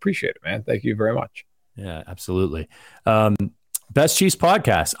listener. I appreciate it, man. Thank you very much. Yeah, absolutely. Best Chiefs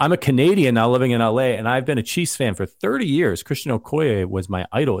podcast. I'm a Canadian now living in LA, and I've been a Chiefs fan for 30 years. Christian Okoye was my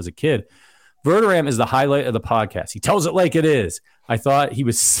idol as a kid. Verderame is the highlight of the podcast. He tells it like it is. I thought he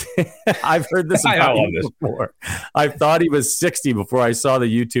was I've heard this before. I thought he was 60 before I saw the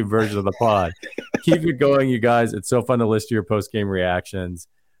YouTube version of the pod. Keep it going, you guys. It's so fun to listen to your post-game reactions.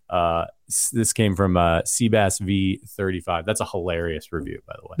 This came from Seabass V35. That's a hilarious review,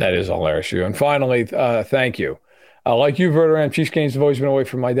 by the way. That is a hilarious review. And finally, thank you. Like you, Verderame, Chiefs games have always been a way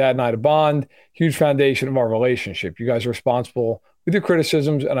for my dad and I to bond. Huge foundation of our relationship. You guys are responsible with your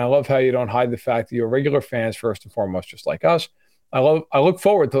criticisms, and I love how you don't hide the fact that you're regular fans first and foremost, just like us. I look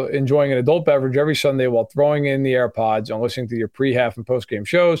forward to enjoying an adult beverage every Sunday while throwing in the AirPods and listening to your pre-half and post-game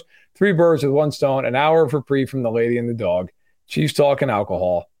shows. 3 birds with 1 stone, an hour of reprieve from the lady and the dog. Chiefs talk and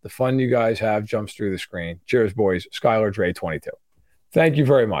alcohol. The fun you guys have jumps through the screen. Cheers, boys. Skylar Dre 22. Thank you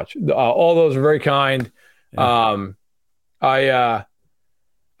very much. All those are very kind. Yeah.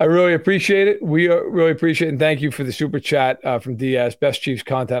 I really appreciate it. We really appreciate it. And thank you for the super chat from DS. Best Chiefs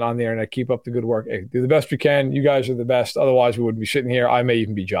content on the internet. Keep up the good work. Hey, do the best we can. You guys are the best. Otherwise, we wouldn't be sitting here. I may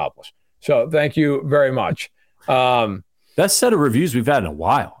even be jobless. So thank you very much. Best set of reviews we've had in a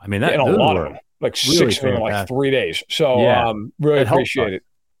while. I mean, that a lot of them. Like really 6 in like 3 days. So really appreciate it.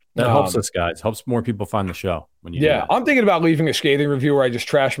 That helps us, guys. Helps more people find the show. When you do that. I'm thinking about leaving a scathing review where I just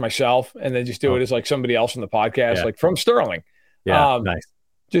trash myself and then just do it as like somebody else in the podcast, like from Sterling. Yeah, nice.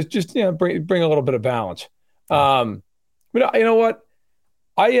 Just bring a little bit of balance. But you know what?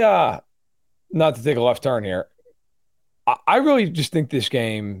 Not to take a left turn here. I really just think this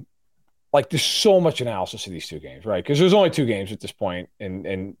game, like there's so much analysis of these 2 games, right? Because there's only 2 games at this point,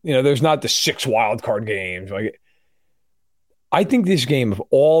 and there's not the 6 wild card games. Like, I think this game, of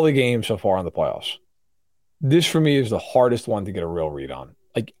all the games so far in the playoffs, this for me is the hardest one to get a real read on.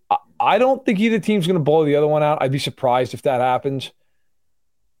 Like, I don't think either team's going to blow the other one out. I'd be surprised if that happens.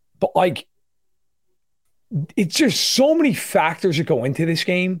 But like, it's just so many factors that go into this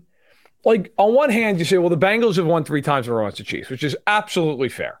game. Like, on one hand, you say, well, the Bengals have won 3 times in a row against the Chiefs, which is absolutely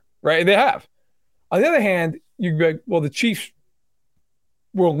fair, right? They have. On the other hand, you go, well, the Chiefs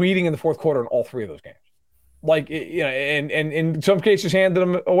were leading in the fourth quarter in all 3 of those games. Like, and in some cases handed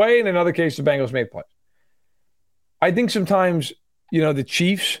them away, and in other cases, the Bengals made plays. I think sometimes, the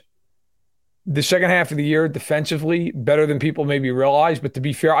Chiefs, the second half of the year defensively, better than people maybe realize. But to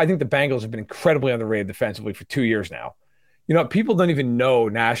be fair, I think the Bengals have been incredibly underrated defensively for 2 years now. People don't even know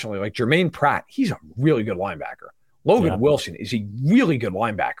nationally, like Jermaine Pratt, he's a really good linebacker. Logan Wilson is a really good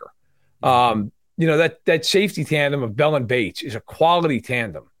linebacker. That safety tandem of Bell and Bates is a quality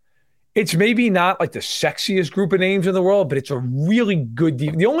tandem. It's maybe not like the sexiest group of names in the world, but it's a really good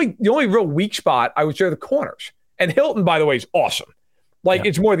defense. The only real weak spot, I would say, are the corners. And Hilton, by the way, is awesome. Like,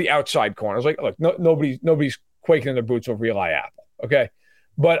 it's more the outside corners. Like, look, nobody's quaking in their boots over Eli Apple, okay?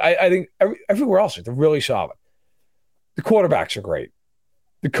 But I think everywhere else, they're really solid. The quarterbacks are great.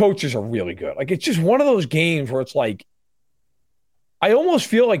 The coaches are really good. Like, it's just one of those games where it's like, I almost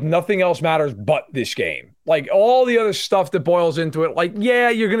feel like nothing else matters but this game. Like, all the other stuff that boils into it, like, yeah,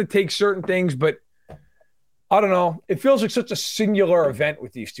 you're going to take certain things, but I don't know. It feels like such a singular event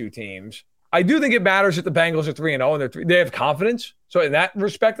with these 2 teams. I do think it matters that the Bengals are 3-0 and they have confidence. So in that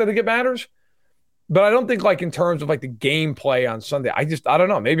respect, I think it matters. But I don't think, like, in terms of like the gameplay on Sunday, I don't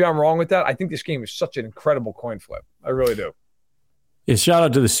know. Maybe I'm wrong with that. I think this game is such an incredible coin flip. I really do. Yeah, shout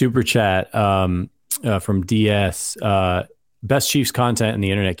out to the super chat from DS. Best Chiefs content in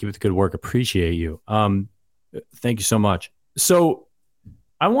the internet. Keep up the good work. Appreciate you. Thank you so much. So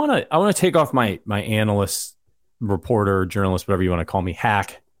I want to take off my analyst, reporter, journalist, whatever you want to call me,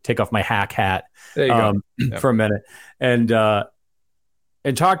 hack. Take off my hack hat for a minute and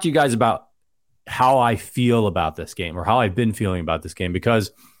talk to you guys about how I feel about this game, or how I've been feeling about this game,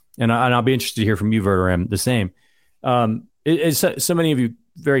 because, and I'll be interested to hear from you, Verderame, the same. As so many of you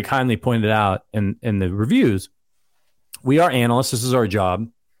very kindly pointed out in the reviews, we are analysts. This is our job,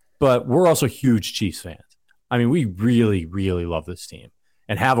 but we're also huge Chiefs fans. I mean, we really, really love this team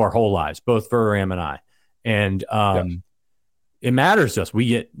and have our whole lives, both Verderame and I. And it matters to us.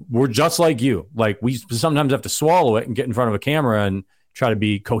 We're just like you. Like, we sometimes have to swallow it and get in front of a camera and try to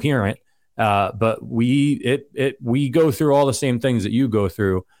be coherent. But we go through all the same things that you go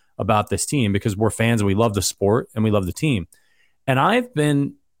through about this team, because we're fans and we love the sport and we love the team. And I've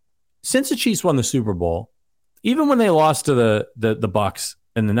been, since the Chiefs won the Super Bowl, even when they lost to the Bucks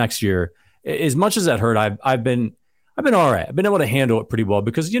in the next year, as much as that hurt, I've been all right. I've been able to handle it pretty well,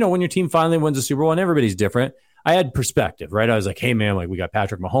 because, when your team finally wins the Super Bowl and everybody's different, I had perspective, right? I was like, hey man, like, we got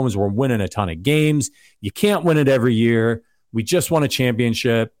Patrick Mahomes. We're winning a ton of games. You can't win it every year. We just won a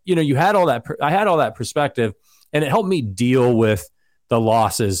championship. You had all that. I had all that perspective, and it helped me deal with the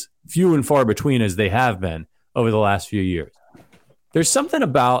losses, few and far between as they have been over the last few years. There's something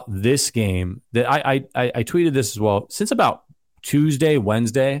about this game that I tweeted this as well. Since about Tuesday,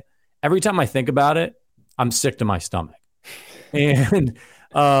 Wednesday, every time I think about it, I'm sick to my stomach. And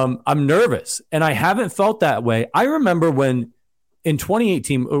I'm nervous. And I haven't felt that way. I remember when in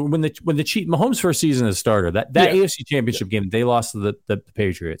 2018, when the Mahomes' first season as starter, that AFC Championship game, they lost to the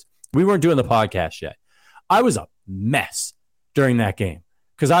Patriots. We weren't doing the podcast yet. I was a mess during that game,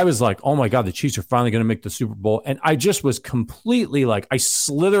 because I was like, oh my God, the Chiefs are finally going to make the Super Bowl. And I just was completely like, I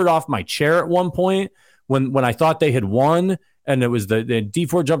slithered off my chair at one point when I thought they had won, and it was the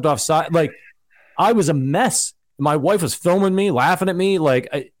D4 jumped off side. Like, I was a mess. My wife was filming me, laughing at me.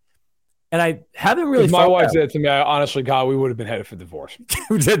 Like, I haven't really. If my wife said to me, I honestly, God, we would have been headed for divorce.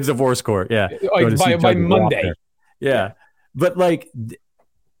 We did divorce court. Yeah. By Monday. Yeah. But like,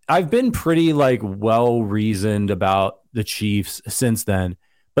 I've been pretty like well-reasoned about the Chiefs since then.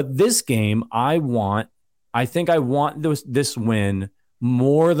 But this game, I think I want this win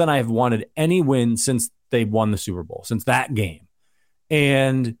more than I've wanted any win since they won the Super Bowl, since that game.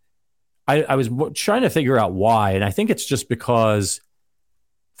 And I was trying to figure out why. And I think it's just because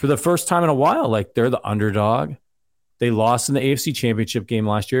for the first time in a while, like, they're the underdog. They lost in the AFC Championship game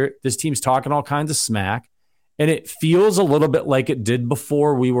last year. This team's talking all kinds of smack. And it feels a little bit like it did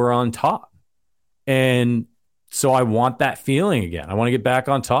before we were on top. And so I want that feeling again. I want to get back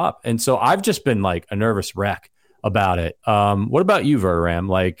on top. And so I've just been like a nervous wreck about it. What about you, Verderame?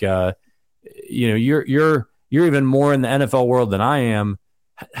 Like, you're even more in the NFL world than I am.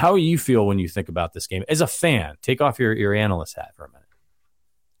 How do you feel when you think about this game as a fan? Take off your analyst hat for a minute.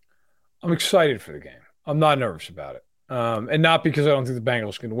 I'm excited for the game. I'm not nervous about it. And not because I don't think the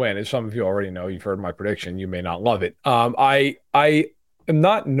Bengals can win. As some of you already know, you've heard my prediction. You may not love it. I am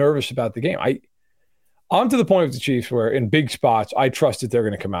not nervous about the game. I'm to the point with the Chiefs where in big spots, I trust that they're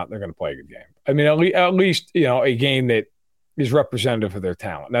going to come out and they're going to play a good game. I mean, at least, a game that is representative of their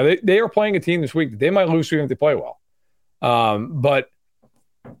talent. Now, they are playing a team this week that they might lose to even if they play well. But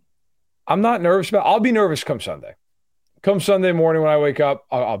I'm not nervous about it. I'll be nervous come Sunday. Come Sunday morning when I wake up,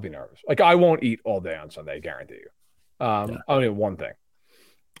 I'll be nervous. Like, I won't eat all day on Sunday, I guarantee you. Only one thing.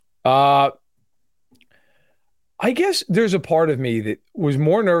 I guess there's a part of me that was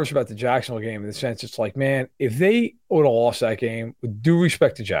more nervous about the Jacksonville game in the sense it's like, man, if they would have lost that game, with due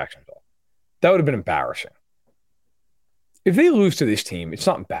respect to Jacksonville, that would have been embarrassing. If they lose to this team, it's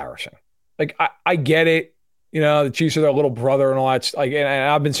not embarrassing. Like, I get it. The Chiefs are their little brother and all that. Like, and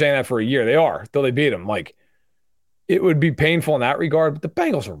I've been saying that for a year. They are, till they beat them. Like, it would be painful in that regard, but the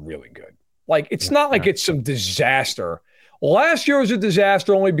Bengals are really good. Like, it's not like it's some disaster. Last year was a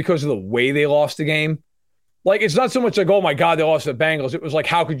disaster only because of the way they lost the game. Like, it's not so much like, oh my God, they lost to the Bengals. It was like,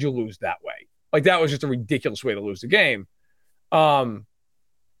 how could you lose that way? Like, that was just a ridiculous way to lose the game. But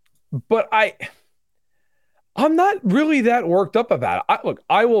I'm not really that worked up about it.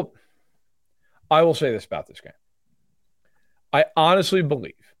 I will say this about this game. I honestly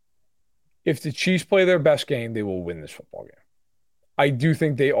believe if the Chiefs play their best game, they will win this football game. I do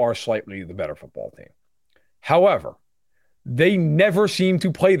think they are slightly the better football team. However, they never seem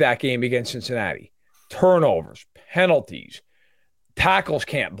to play that game against Cincinnati. Turnovers, penalties, tackles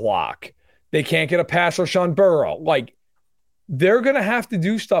can't block. They can't get a pass rush on Burrow. Like, they're going to have to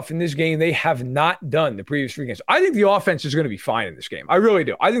do stuff in this game they have not done the previous 3 games. I think the offense is going to be fine in this game. I really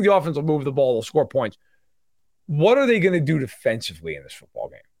do. I think the offense will move the ball, they'll score points. what are they going to do defensively in this football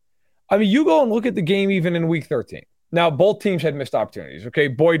game? I mean, you go and look at the game even in week 13. Now, both teams had missed opportunities. Okay,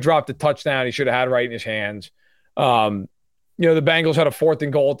 Boyd dropped a touchdown he should have had right in his hands. The Bengals had a 4th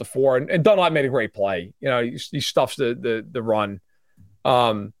and goal at the 4, and Dunlap made a great play. He stuffs the run.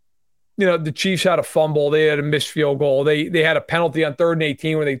 The Chiefs had a fumble. They had a missed field goal. They had a penalty on 3rd and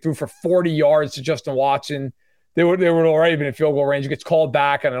 18 where they threw for 40 yards to Justin Watson. They were already been in field goal range. It gets called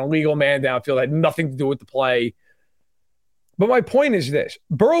back on an illegal man downfield. It had nothing to do with the play. But my point is this.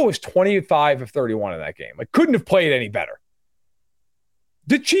 Burrow was 25 of 31 in that game. Couldn't have played any better.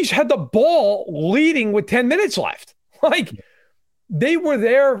 The Chiefs had the ball leading with 10 minutes left. They were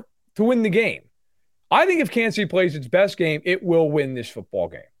there to win the game. I think if Kansas City plays its best game, it will win this football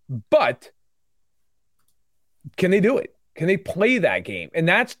game. But can they do it? Can they play that game? And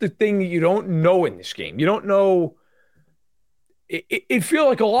that's the thing that you don't know in this game. You don't know. It feels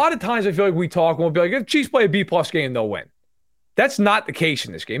like a lot of times I feel like we talk and we'll be like, if Chiefs play a B-plus game, they'll win. That's not the case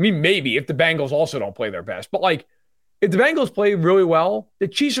in this game. I mean, maybe if the Bengals also don't play their best. But if the Bengals play really well, the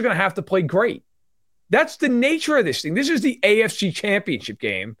Chiefs are going to have to play great. That's the nature of this thing. This is the AFC Championship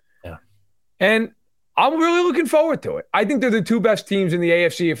game. Yeah. And I'm really looking forward to it. I think they're the 2 best teams in the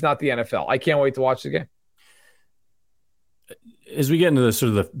AFC, if not the NFL. I can't wait to watch the game. As we get into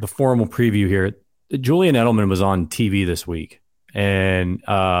the formal preview here, Julian Edelman was on TV this week, and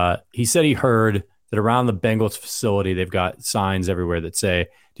he said he heard that around the Bengals facility, they've got signs everywhere that say,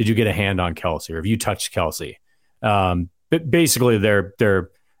 "Did you get a hand on Kelce?" or "Have you touched Kelce?" But basically,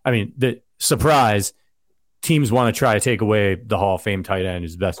 the surprise teams want to try to take away the Hall of Fame tight end,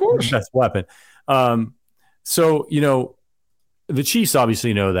 his best weapon. So the Chiefs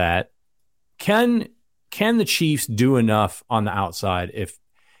obviously know that. Can the Chiefs do enough on the outside if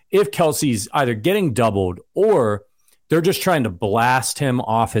Kelce's either getting doubled or they're just trying to blast him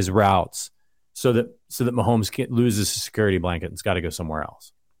off his routes so that Mahomes can't lose his security blanket and it's got to go somewhere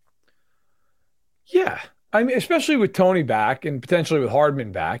else? Yeah. I mean, especially with Tony back and potentially with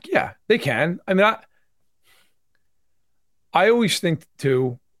Hardman back. Yeah, they can. I mean, I always think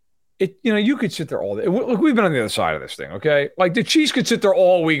too, you could sit there all day. Look, we've been on the other side of this thing, okay? The Chiefs could sit there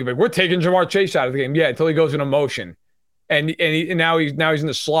all week and be like, we're taking Jamar Chase out of the game. Yeah, until he goes into motion. And now he's in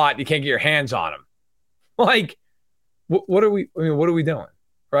the slot and you can't get your hands on him. What are we doing?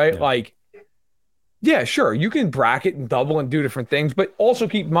 Right? Yeah. Yeah, sure, you can bracket and double and do different things, but also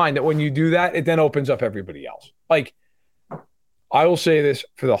keep in mind that when you do that, it then opens up everybody else. I will say this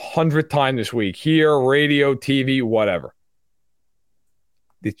for the 100th time this week, here, radio, TV, whatever.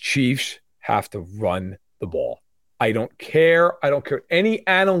 The Chiefs have to run the ball. I don't care. I don't care what any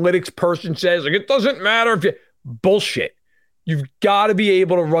analytics person says. It doesn't matter if you... Bullshit. You've got to be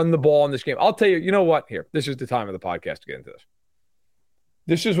able to run the ball in this game. I'll tell you, you know what? Here, this is the time of the podcast to get into this.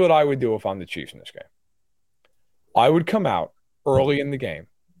 This is what I would do if I'm the Chiefs in this game. I would come out early in the game,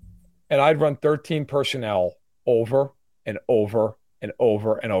 and I'd run 13 personnel over and over and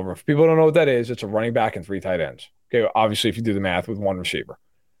over and over. If people don't know what that is, it's a running back and 3 tight ends. Okay, obviously, if you do the math with 1 receiver.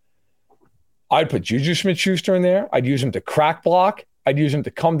 I'd put Juju Smith-Schuster in there. I'd use him to crack block. I'd use him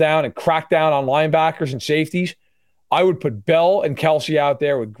to come down and crack down on linebackers and safeties. I would put Bell and Kelce out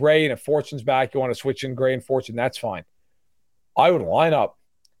there with Gray, and if Fortune's back, you want to switch in Gray and Fortune, that's fine. I would line up,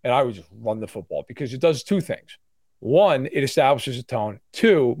 and I would just run the football because it does 2 things. 1, it establishes a tone.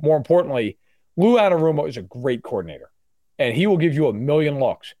 2, more importantly, Lou Anarumo is a great coordinator, and he will give you a million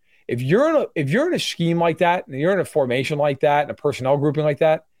looks. If you're in a scheme like that, and you're in a formation like that, and a personnel grouping like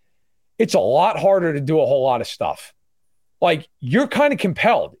that, it's a lot harder to do a whole lot of stuff. You're kind of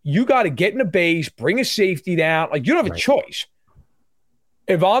compelled. You got to get in a base, bring a safety down. You don't have a choice.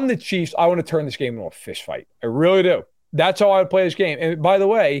 If I'm the Chiefs, I want to turn this game into a fist fight. I really do. That's how I would play this game. And by the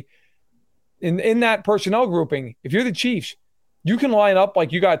way, in that personnel grouping, if you're the Chiefs, you can line up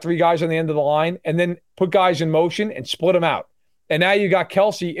you got 3 guys on the end of the line and then put guys in motion and split them out. And now you got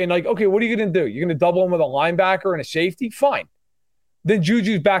Kelce and okay, what are you going to do? You're going to double him with a linebacker and a safety? Fine. Then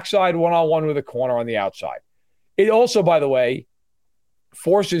Juju's backside one-on-one with a corner on the outside. It also, by the way,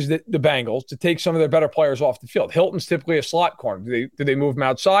 forces the Bengals to take some of their better players off the field. Hilton's typically a slot corner. Do they move him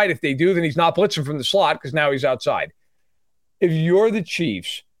outside? If they do, then he's not blitzing from the slot because now he's outside. If you're the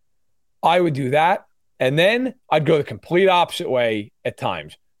Chiefs, I would do that. And then I'd go the complete opposite way at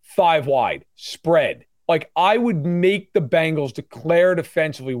times. 5 wide, spread. I would make the Bengals declare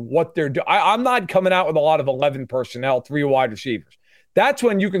defensively what they're doing. I'm not coming out with a lot of 11 personnel, 3 wide receivers. That's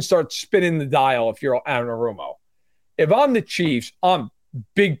when you can start spinning the dial if you're Anarumo. If I'm the Chiefs, I'm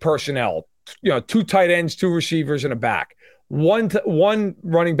big personnel. 2 tight ends, 2 receivers, and a back. One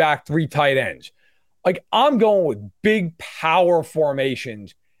running back, 3 tight ends. I'm going with big power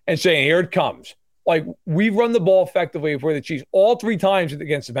formations and saying, here it comes. like we run the ball effectively if we're the Chiefs all 3 times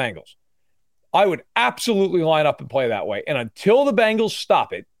against the Bengals, I would absolutely line up and play that way. And until the Bengals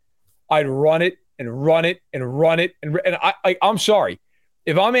stop it, I'd run it and run it and run it. And I'm sorry.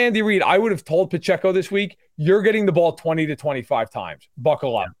 If I'm Andy Reid, I would have told Pacheco this week, you're getting the ball 20 to 25 times.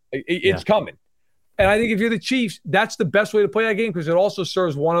 Buckle up. It's coming. And I think if you're the Chiefs, that's the best way to play that game because it also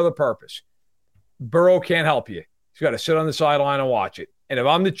serves one other purpose. Burrow can't help you. He's got to sit on the sideline and watch it. And if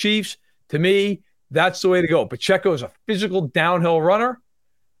I'm the Chiefs, to me, that's the way to go. Pacheco is a physical downhill runner.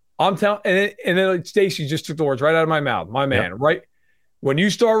 I'm telling, and then Stacey just took the words right out of my mouth. My man, right? When you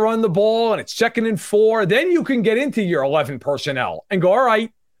start running the ball and it's 2nd and 4, then you can get into your 11 personnel and go, all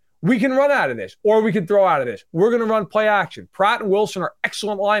right, we can run out of this or we can throw out of this. We're going to run play action. Pratt and Wilson are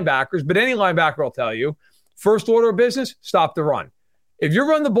excellent linebackers, but any linebacker will tell you, first order of business, stop the run. If you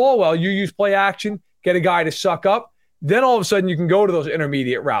run the ball well, you use play action, get a guy to suck up, then all of a sudden you can go to those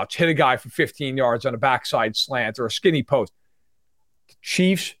intermediate routes, hit a guy for 15 yards on a backside slant or a skinny post. The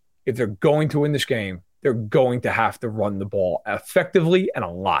Chiefs, if they're going to win this game, they're going to have to run the ball effectively and a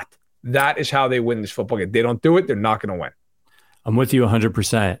lot. That is how they win this football game. If they don't do it, they're not going to win. I'm with you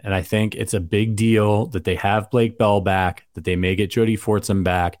 100%. And I think it's a big deal that they have Blake Bell back, that they may get Jody Fortson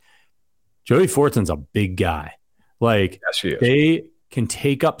back. Jody Fortson's a big guy. Like, yes, he is. They can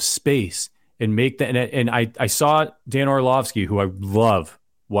take up space and make that. And I saw Dan Orlovsky, who I love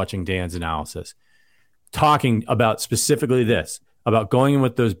watching Dan's analysis, talking about specifically this, about going in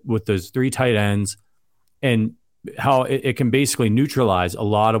with those 3 tight ends and how it can basically neutralize a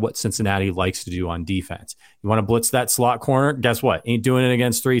lot of what Cincinnati likes to do on defense. You want to blitz that slot corner? Guess what? Ain't doing it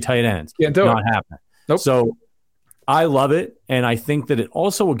against 3 tight ends. Can't do Not it. happening. Nope. So I love it. And I think that it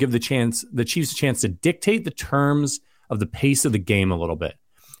also will give the Chiefs a chance to dictate the terms of the pace of the game a little bit.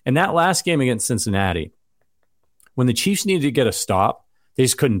 And that last game against Cincinnati, when the Chiefs needed to get a stop, they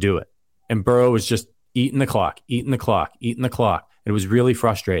just couldn't do it. And Burrow was just eating the clock. It was really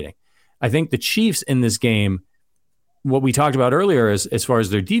frustrating. I think the Chiefs in this game, what we talked about earlier is as far as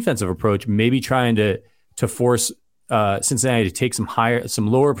their defensive approach, maybe trying to force Cincinnati to take some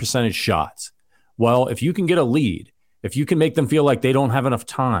lower percentage shots. Well, if you can get a lead, if you can make them feel like they don't have enough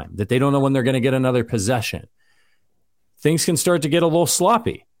time, that they don't know when they're going to get another possession, things can start to get a little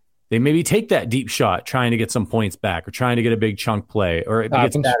sloppy. They maybe take that deep shot trying to get some points back or trying to get a big chunk play, or it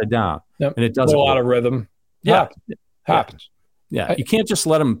gets batted down. Yep. And it doesn't. A lot of rhythm. Yeah. Happens. Yeah. You can't just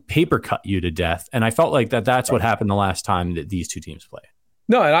let them paper cut you to death. And I felt like that's what happened the last time that these 2 teams played.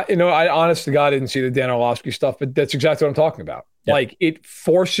 No, and I honest to God didn't see the Dan Orlovsky stuff, but that's exactly what I'm talking about. Yep. Like, it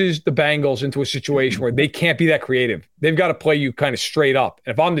forces the Bengals into a situation where they can't be that creative. They've got to play you kind of straight up.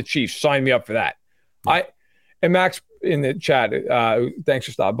 And if I'm the Chiefs, sign me up for that. And Max in the chat, thanks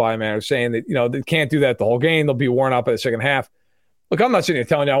for stopping by, man, was saying that, they can't do that the whole game. They'll be worn out by the second half. Look, I'm not sitting here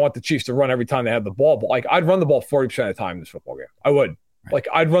telling you I want the Chiefs to run every time they have the ball, but like, I'd run the ball 40% of the time in this football game. I would. Right. Like,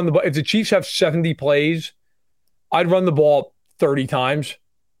 I'd run the ball. If the Chiefs have 70 plays, I'd run the ball 30 times.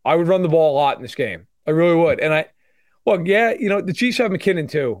 I would run the ball a lot in this game. I really would. And the Chiefs have McKinnon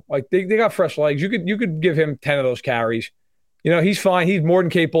too. Like, they got fresh legs. You could give him 10 of those carries. He's fine. He's more than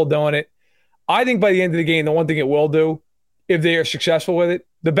capable of doing it. I think by the end of the game, the one thing it will do, if they are successful with it,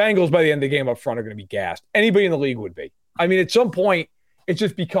 the Bengals by the end of the game up front are going to be gassed. Anybody in the league would be. I mean, at some point, it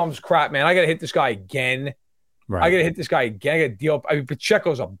just becomes crap, man. I got to hit this guy again. Right. I got to hit this guy again. I got to deal. I mean,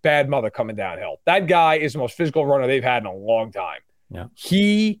 Pacheco's a bad mother coming downhill. That guy is the most physical runner they've had in a long time. Yeah.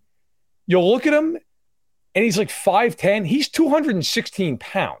 You'll look at him, and he's like 5'10". He's 216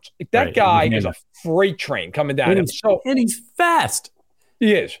 pounds. Like, that guy is a freight train coming down. And he's fast.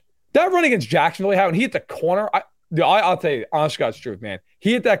 He is. That run against Jacksonville, how he hit the corner. I'll tell you, honest God's truth, man.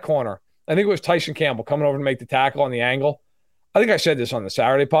 He hit that corner. I think it was Tyson Campbell coming over to make the tackle on the angle. I think I said this on the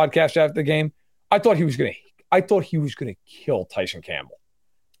Saturday podcast after the game. I thought he was going to kill Tyson Campbell.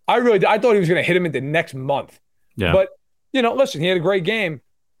 I thought he was going to hit him in the next month. Yeah. But, listen, he had a great game.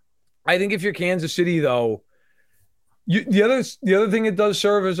 I think if you're Kansas City, though, the other thing it does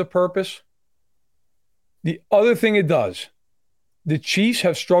serve as a purpose, the other thing it does, the Chiefs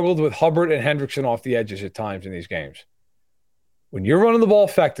have struggled with Hubbard and Hendrickson off the edges at times in these games. When you're running the ball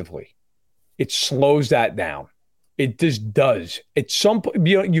effectively, it slows that down. It just does. At some point,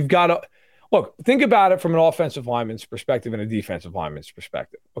 you've got to look. Think about it from an offensive lineman's perspective and a defensive lineman's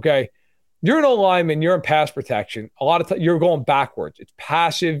perspective. Okay, you're an O-lineman. You're in pass protection. A lot of times you're going backwards. It's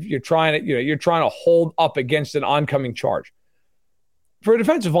passive. You're trying to hold up against an oncoming charge. For a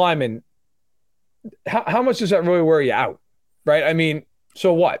defensive lineman, how much does that really wear you out? Right? I mean,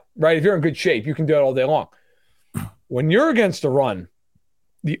 so what? Right? If you're in good shape, you can do it all day long. When you're against the run,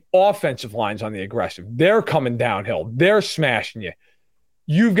 the offensive line's on the aggressive. They're coming downhill. They're smashing you.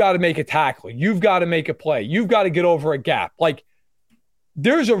 you've got to make a tackle. You've got to make a play. You've got to get over a gap. Like,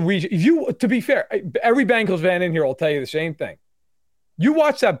 there's a reason. To be fair, every Bengals fan in here will tell you the same thing. You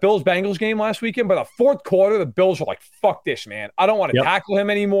watched that Bills-Bengals game last weekend, by the fourth quarter, the Bills were like, fuck this, man. I don't want to tackle him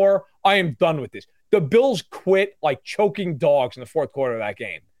anymore. I am done with this. The Bills quit like choking dogs in the fourth quarter of that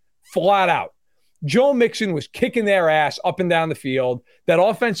game. Flat out. Joe Mixon was kicking their ass up and down the field. That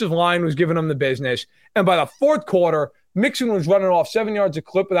offensive line was giving them the business. And by the fourth quarter, Mixon was running off 7 yards a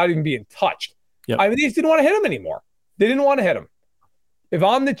clip without even being touched. Yep. I mean, they just didn't want to hit him anymore. They didn't want to hit him. If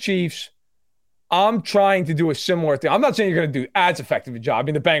I'm the Chiefs, I'm trying to do a similar thing. I'm not saying you're going to do as effective a job. I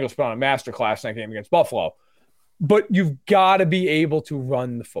mean, the Bengals put on a masterclass in that game against Buffalo. But you've got to be able to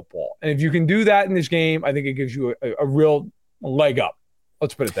run the football. And if you can do that in this game, I think it gives you a real leg up.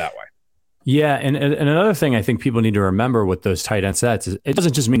 Let's put it that way. Yeah, and another thing I think people need to remember with those tight end sets is it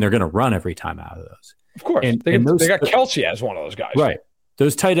doesn't just mean they're going to run every time out of those. Of course. They got Kelce as one of those guys. Right.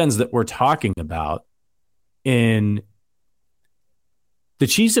 Those tight ends that we're talking about the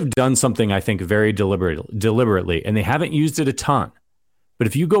Chiefs have done something, I think, very deliberately, and they haven't used it a ton. But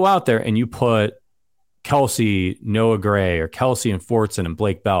if you go out there and you put Kelce, Noah Gray, or Kelce and Fortson and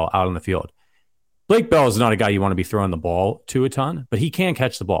Blake Bell out on the field, Blake Bell is not a guy you want to be throwing the ball to a ton, but he can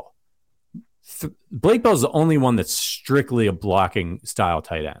catch the ball. Blake Bell is the only one that's strictly a blocking style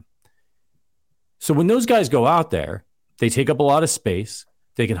tight end. So when those guys go out there, they take up a lot of space.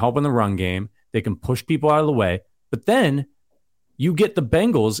 They can help in the run game. They can push people out of the way. But then you get the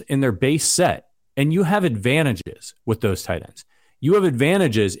Bengals in their base set, and you have advantages with those tight ends. You have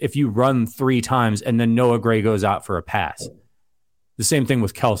advantages if you run 3 times and then Noah Gray goes out for a pass. The same thing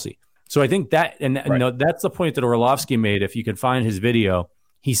with Kelce. So I think that, that's the point that Orlovsky made. If you could find his video,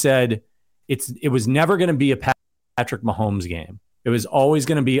 he said it was never going to be a Patrick Mahomes game. It was always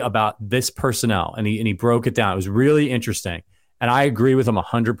going to be about this personnel, and he broke it down. It was really interesting, and I agree with him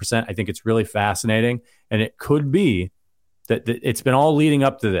 100%. I think it's really fascinating, and it could be that it's been all leading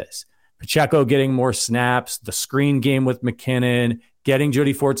up to this. Pacheco getting more snaps, the screen game with McKinnon, getting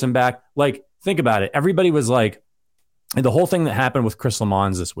Jody Fortson back. Like, think about it. Everybody was like, and the whole thing that happened with Chris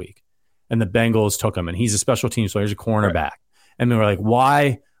Lamons this week, and the Bengals took him, and he's a special teams player, he's a cornerback. Right. And they were like,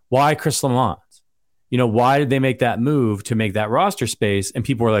 why Chris Lamons? You know, why did they make that move to make that roster space? And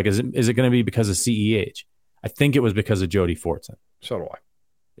people were like, is it going to be because of CEH? I think it was because of Jody Fortson. So do I.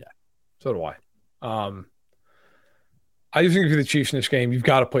 Yeah. So do I. I just think for the Chiefs in this game, you've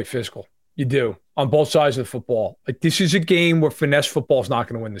got to play physical. You do, on both sides of the football. Like, this is a game where finesse football is not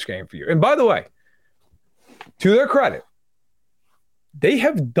going to win this game for you. And by the way, to their credit, they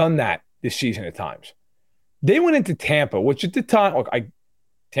have done that this season at times. They went into Tampa, which at the time, look,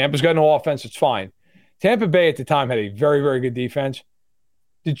 Tampa's got no offense, it's fine. Tampa Bay at the time had a very, very good defense.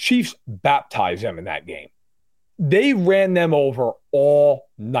 The Chiefs baptized them in that game. They ran them over all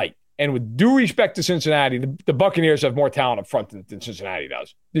night. And with due respect to Cincinnati, the Buccaneers have more talent up front than Cincinnati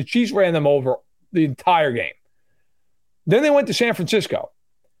does. The Chiefs ran them over the entire game. Then they went to San Francisco.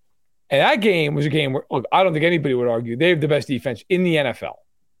 And that game was a game where, look, I don't think anybody would argue they have the best defense in the NFL.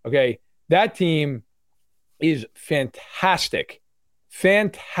 Okay? That team is fantastic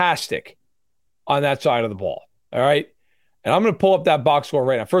on that side of the ball. All right? And I'm going to pull up that box score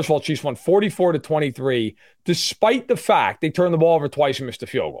right now. First of all, Chiefs won 44-23, despite the fact they turned the ball over twice and missed a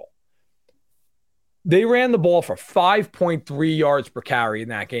field goal. They ran the ball for 5.3 yards per carry in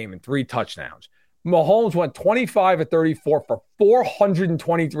that game and 3 touchdowns. Mahomes went 25-34 for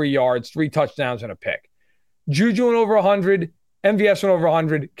 423 yards, 3 touchdowns, and a pick. Juju went over 100. MVS went over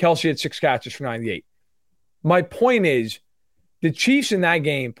 100. Kelce had 6 catches for 98. My point is, the Chiefs in that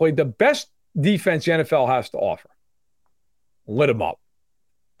game played the best defense the NFL has to offer. Lit them up.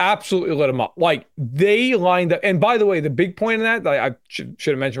 Absolutely lit them up. Like, they lined up. And by the way, the big point in that I should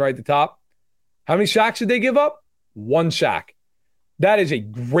have mentioned right at the top, how many sacks did they give up? 1 sack. That is a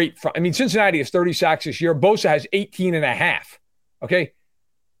great front. I mean, Cincinnati has 30 sacks this year. Bosa has 18 and a half. Okay?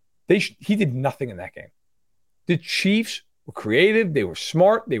 He did nothing in that game. The Chiefs were creative. They were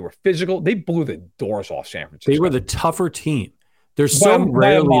smart. They were physical. They blew the doors off San Francisco. They were the tougher team. They're so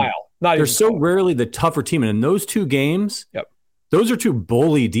rarely the tougher team. And in those 2 games, those are 2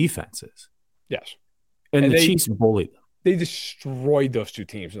 bully defenses. Yes. And the Chiefs bullied them. They destroyed those 2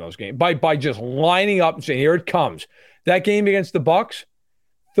 teams in those games by just lining up and saying, here it comes. That game against the Bucs,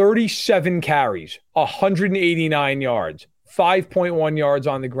 37 carries, 189 yards, 5.1 yards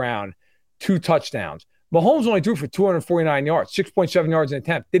on the ground, 2 touchdowns. Mahomes only threw for 249 yards, 6.7 yards an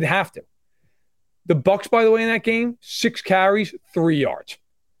attempt. Didn't have to. The Bucs, by the way, in that game, 6 carries, 3 yards.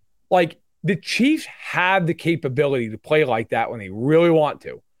 Like, the Chiefs have the capability to play like that when they really want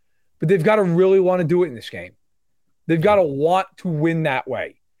to. But they've got to really want to do it in this game. They've got to want to win that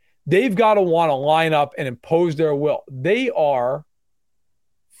way. They've got to want to line up and impose their will. They are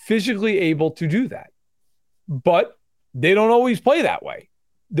physically able to do that, but they don't always play that way.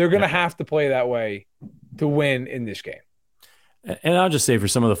 They're going to have to play that way to win in this game. And I'll just say for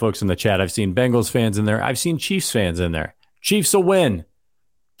some of the folks in the chat, I've seen Bengals fans in there. I've seen Chiefs fans in there. Chiefs will win.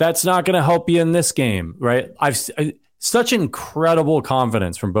 That's not going to help you in this game, right? Such incredible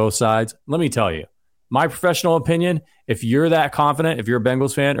confidence from both sides. Let me tell you, my professional opinion, if you're that confident, if you're a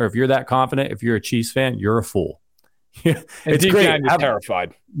Bengals fan, or if you're that confident, if you're a Chiefs fan, you're a fool. It's great. You're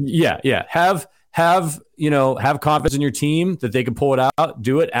terrified. Yeah. Have confidence in your team that they can pull it out,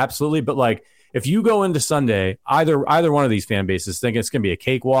 do it, absolutely. But like, if you go into Sunday, either one of these fan bases thinking it's going to be a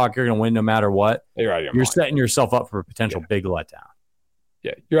cakewalk, you're going to win no matter what, you're setting yourself up for a potential big letdown.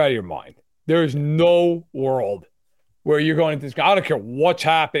 Yeah, you're out of your mind. There is no world where you're going into this. I don't care what's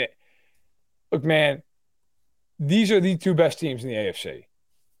happening. Look, man, these are the two best teams in the AFC.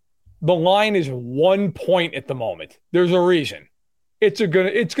 The line is 1 point at the moment. There's a reason. It's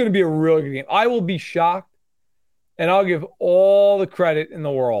going to be a really good game. I will be shocked. And I'll give all the credit in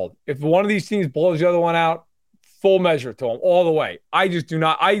the world. If one of these teams blows the other one out, full measure to them all the way. I just do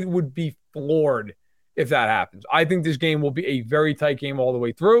not. I would be floored if that happens. I think this game will be a very tight game all the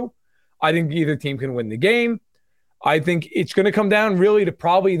way through. I think either team can win the game. I think it's going to come down really to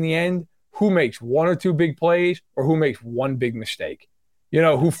probably in the end who makes one or two big plays or who makes one big mistake.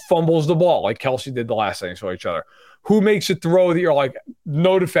 Who fumbles the ball like Kelsey did the last time they saw each other. Who makes a throw that you're like,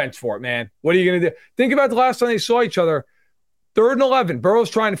 no defense for it, man? What are you going to do? Think about the last time they saw each other. 3rd and 11. Burrow's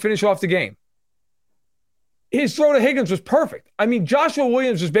trying to finish off the game. His throw to Higgins was perfect. I mean, Joshua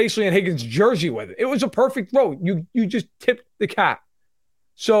Williams was basically in Higgins' jersey with it. It was a perfect throw. You just tipped the cap.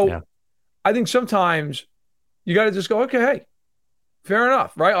 So I think sometimes you got to just go, okay, hey, fair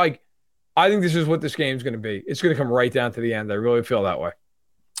enough, right? Like, I think this is what this game's going to be. It's going to come right down to the end. I really feel that way.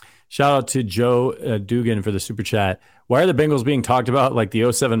 Shout out to Joe Dugan for the super chat. Why are the Bengals being talked about like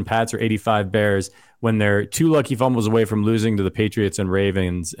the 07 Pats or 85 Bears when they're 2 lucky fumbles away from losing to the Patriots and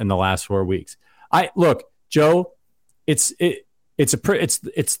Ravens in the last 4 weeks? Look, Joe, it's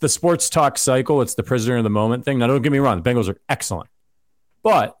the sports talk cycle. It's the prisoner of the moment thing. Now, don't get me wrong. The Bengals are excellent,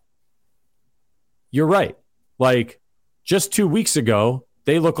 but you're right. Like just 2 weeks ago,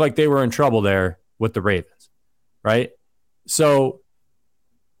 they looked like they were in trouble there with the Ravens, right? So,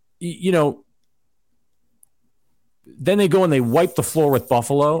 then they go and they wipe the floor with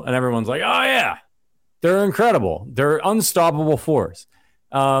Buffalo, and everyone's like, oh, yeah, they're incredible. They're unstoppable force.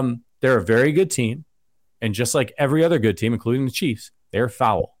 They're a very good team, and just like every other good team, including the Chiefs, they're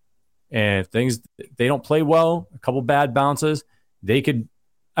foul. And if they don't play well, a couple bad bounces, they could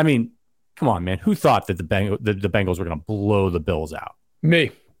 – I mean, come on, man. Who thought that the Bengals were going to blow the Bills out?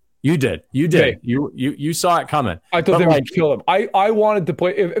 Me. You did. Me. You saw it coming. I thought they would kill them. I wanted to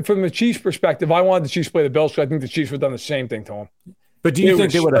play – from the Chiefs' perspective, I wanted the Chiefs to play the Bills because I think the Chiefs would have done the same thing to them. But do you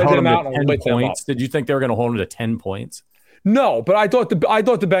think they would have held them to 10 points? Did you think they were going to hold them to 10 points? No, but I thought the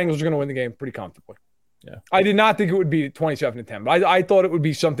Bengals were going to win the game pretty comfortably. Yeah. I did not think it would be 27-10, but I thought it would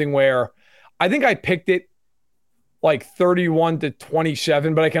be something where I think I picked it like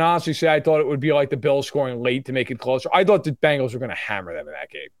 31-27, but I can honestly say I thought it would be like the Bills scoring late to make it closer. I thought the Bengals were going to hammer them in that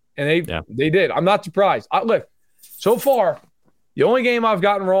game, and they did. I'm not surprised. Look, so far, the only game I've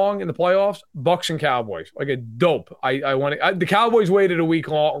gotten wrong in the playoffs, Bucs and Cowboys, like a dope. The Cowboys waited a week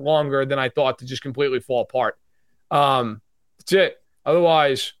longer than I thought to just completely fall apart. That's it.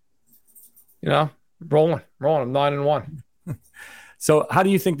 Otherwise, rolling. I'm 9-1. So how do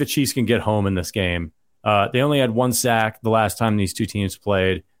you think the Chiefs can get home in this game? They only had 1 sack the last time these two teams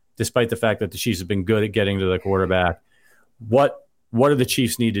played, despite the fact that the Chiefs have been good at getting to the quarterback. What do the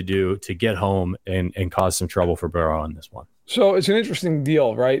Chiefs need to do to get home and cause some trouble for Burrow on this one? So it's an interesting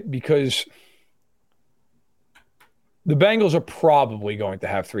deal, right? Because the Bengals are probably going to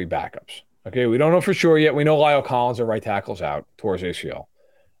have 3 backups. Okay, we don't know for sure yet. We know Lyle Collins, our right tackle's out towards ACL.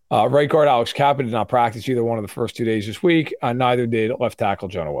 Right guard Alex Cappa did not practice either one of the first 2 days this week. Neither did left tackle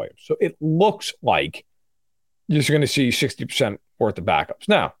Jonah Williams. So it looks like you're just going to see 60% worth of backups.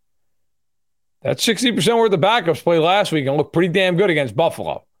 Now, that 60% worth of backups played last week and looked pretty damn good against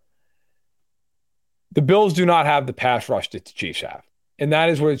Buffalo. The Bills do not have the pass rush that the Chiefs have. And that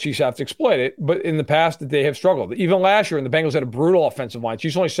is where the Chiefs have to exploit it. But in the past, they have struggled. Even last year, and the Bengals had a brutal offensive line.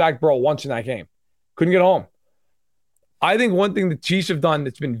 Chiefs only sacked Burrow once in that game. Couldn't get home. I think one thing the Chiefs have done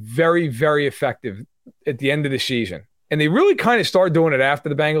that's been very, very effective at the end of the season, and they really kind of started doing it after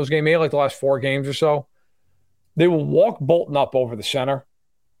the Bengals game, maybe like the last 4 games or so, they will walk Bolton up over the center,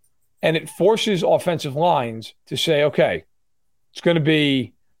 and it forces offensive lines to say, okay, it's going to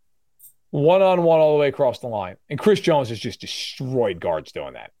be one-on-one all the way across the line. And Chris Jones has just destroyed guards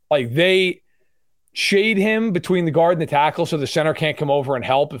doing that. Like, they shade him between the guard and the tackle so the center can't come over and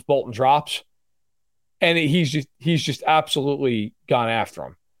help if Bolton drops. And he's just absolutely gone after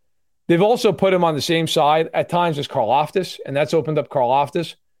him. They've also put him on the same side at times as Karlaftis, and that's opened up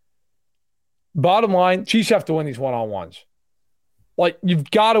Karlaftis. Bottom line, Chiefs have to win these one-on-ones. Like, you've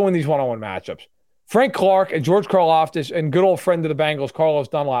got to win these one-on-one matchups. Frank Clark and George Karlaftis and good old friend of the Bengals, Carlos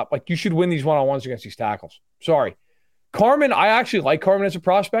Dunlap, like, you should win these one-on-ones against these tackles. Sorry. Carman, I actually like Carman as a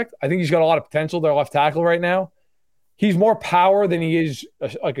prospect. I think he's got a lot of potential, their left tackle right now. He's more power than he is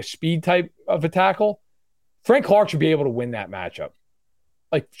like a speed type of a tackle. Frank Clark should be able to win that matchup.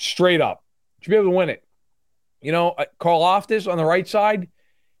 Like, straight up. Should be able to win it. You know, Karlaftis on the right side,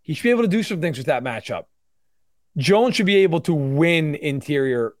 he should be able to do some things with that matchup. Jones should be able to win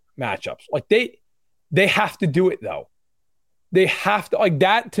interior matchups. Like, they have to do it, though. They have to. Like,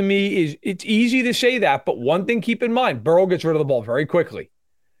 that to me it's easy to say that, but one thing keep in mind, Burrow gets rid of the ball very quickly.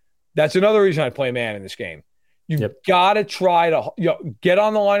 That's another reason I play man in this game. You've got to try to get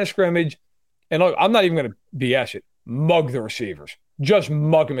on the line of scrimmage. And look, I'm not even going to BS it. Mug the receivers. Just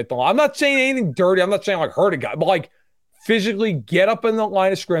mug them at the line. I'm not saying anything dirty. I'm not saying like hurt a guy, but like physically get up in the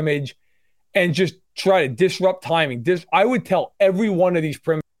line of scrimmage and just try to disrupt timing. I would tell every one of these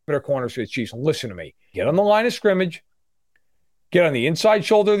perimeter corners for the Chiefs, listen to me. Get on the line of scrimmage. Get on the inside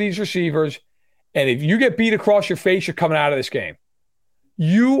shoulder of these receivers. And if you get beat across your face, you're coming out of this game.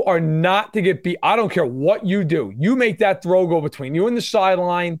 You are not to get beat. I don't care what you do. You make that throw go between you and the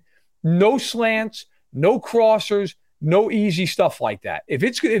sideline. No slants, no crossers, no easy stuff like that.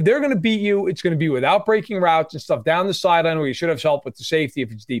 If they're going to beat you, it's going to be without breaking routes and stuff down the sideline where you should have help with the safety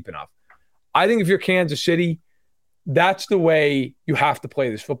if it's deep enough. I think if you're Kansas City, that's the way you have to play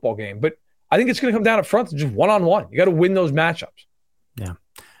this football game. But I think it's going to come down up front to just one-on-one. You got to win those matchups. Yeah.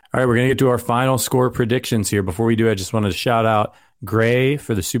 All right, we're going to get to our final score predictions here. Before we do, I just wanted to shout out Gray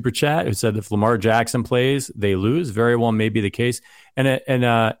for the super chat, who said if Lamar Jackson plays, they lose. Very well may be the case. And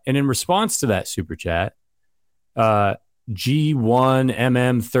in response to that super chat,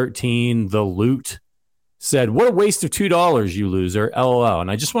 G1MM13, the loot, said, what a waste of $2, you loser, LOL.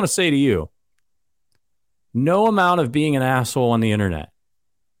 And I just want to say to you, no amount of being an asshole on the internet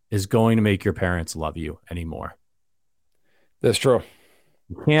is going to make your parents love you anymore. That's true.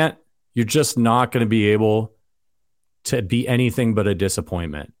 You're just not going to be able to be anything but a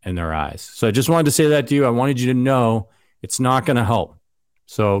disappointment in their eyes. So I just wanted to say that to you. I wanted you to know it's not going to help.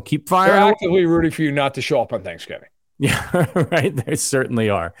 So keep firing. They're actively rooting for you not to show up on Thanksgiving. Yeah, right. They certainly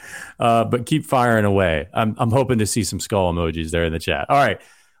are. But keep firing away. I'm hoping to see some skull emojis there in the chat. All right,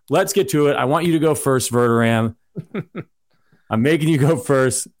 let's get to it. I want you to go first, Verderam. I'm making you go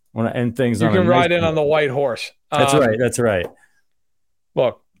first. I want to end things on. You can ride in on the white horse. That's right. That's right.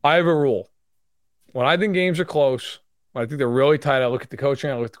 Look, I have a rule. When I think games are close, when I think they're really tight, I look at the coaching,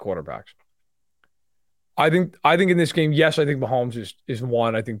 I look at the quarterbacks. I think in this game, yes, I think Mahomes is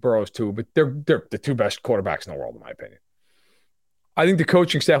one. I think Burrow is two, but they're the two best quarterbacks in the world, in my opinion. I think the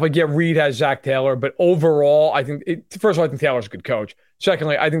coaching staff, like, yeah, Reed has Zach Taylor, but overall, I think first of all, I think Taylor's a good coach.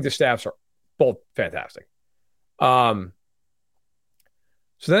 Secondly, I think the staffs are both fantastic. So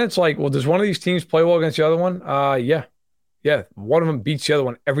then it's like, well, does one of these teams play well against the other one? Yeah. One of them beats the other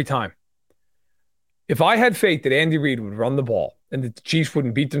one every time. If I had faith that Andy Reid would run the ball and that the Chiefs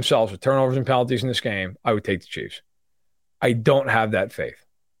wouldn't beat themselves with turnovers and penalties in this game, I would take the Chiefs. I don't have that faith.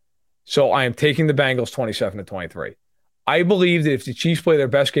 So I am taking the Bengals 27-23. I believe that if the Chiefs play their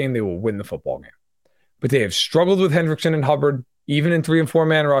best game, they will win the football game. But they have struggled with Hendrickson and Hubbard, even in 3 and 4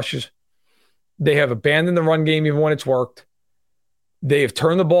 man rushes. They have abandoned the run game even when it's worked. They have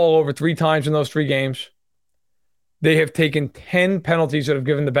turned the ball over 3 times in those 3 games. They have taken 10 penalties that have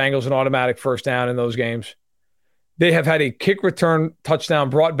given the Bengals an automatic first down in those games. They have had a kick return touchdown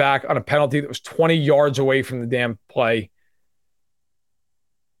brought back on a penalty that was 20 yards away from the damn play.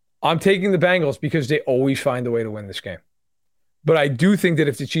 I'm taking the Bengals because they always find a way to win this game. But I do think that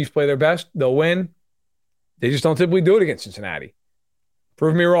if the Chiefs play their best, they'll win. They just don't typically do it against Cincinnati.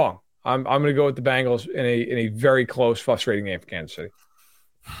 Prove me wrong. I'm going to go with the Bengals in a very close, frustrating game for Kansas City.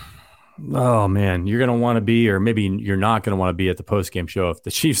 Oh, man, you're going to want to be, or maybe you're not going to want to be at the postgame show. If the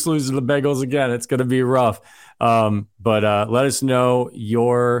Chiefs lose to the Bengals again, it's going to be rough. But let us know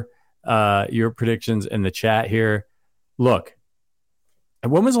your predictions in the chat here. Look,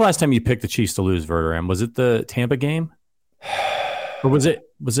 when was the last time you picked the Chiefs to lose, Verderam? Was it the Tampa game? Or was it,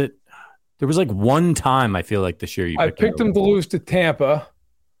 there was like one time I feel like this year I picked them to lose to Tampa.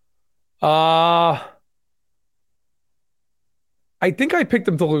 I think I picked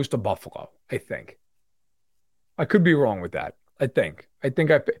them to lose to Buffalo. I think. I could be wrong with that. I think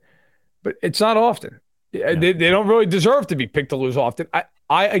but it's not often. Yeah. They don't really deserve to be picked to lose often.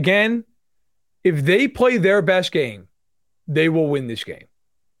 I again, if they play their best game, they will win this game.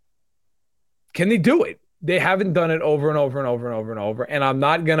 Can they do it? They haven't done it over and over and over and over and over. And I'm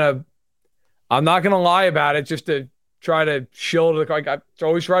not gonna lie about it just to try to shield. Like I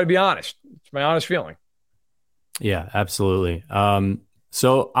always try to be honest. It's my honest feeling. Yeah, absolutely.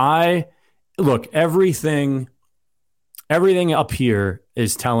 So look, everything up here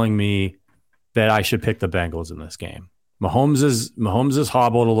is telling me that I should pick the Bengals in this game. Mahomes is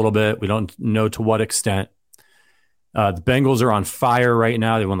hobbled a little bit. We don't know to what extent. The Bengals are on fire right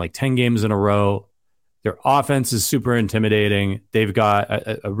now. They won like 10 games in a row. Their offense is super intimidating. They've got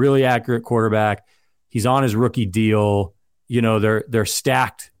a really accurate quarterback. He's on his rookie deal. You know, they're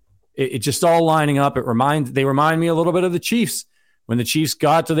stacked. It's just all lining up. They remind me a little bit of the Chiefs. When the Chiefs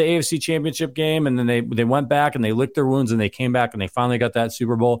got to the AFC Championship game and then they went back and they licked their wounds and they came back and they finally got that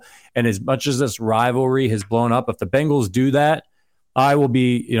Super Bowl. And as much as this rivalry has blown up, if the Bengals do that, I'll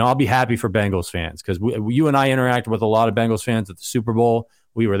be happy for Bengals fans because you and I interacted with a lot of Bengals fans at the Super Bowl.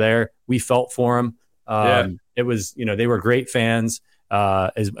 We were there. We felt for them. It was, they were great fans.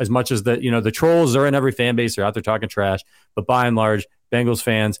 As much as the trolls are in every fan base, they're out there talking trash. But by and large, Bengals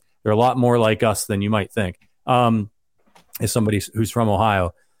fans, they're a lot more like us than you might think. As somebody who's from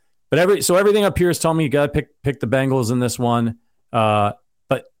Ohio, but everything up here is telling me you got to pick the Bengals in this one. But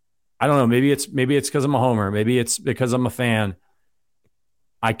I don't know. Maybe it's because I'm a homer. Maybe it's because I'm a fan.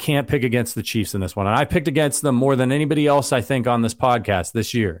 I can't pick against the Chiefs in this one, and I picked against them more than anybody else I think on this podcast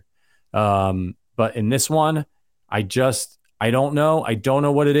this year. But in this one, I don't know. I don't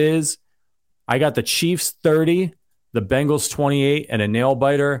know what it is. I got the Chiefs 30, the Bengals 28, and a nail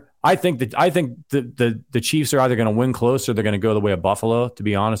biter. I think the Chiefs are either going to win close or they're going to go the way of Buffalo, to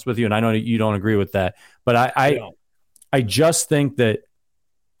be honest with you. And I know you don't agree with that, but I just think that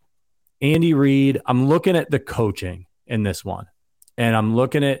Andy Reid, I'm looking at the coaching in this one, and I'm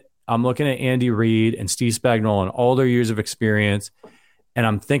looking at Andy Reid and Steve Spagnuolo and all their years of experience, and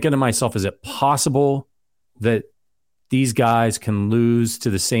I'm thinking to myself, is it possible that these guys can lose to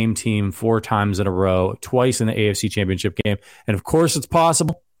the same team 4 times in a row, twice in the AFC Championship game? And of course it's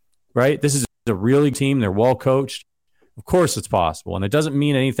possible. Right? This is a really team. They're well coached. Of course it's possible. And it doesn't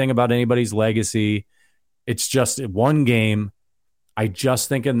mean anything about anybody's legacy. It's just one game. I just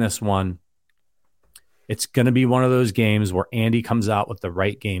think in this one, it's going to be one of those games where Andy comes out with the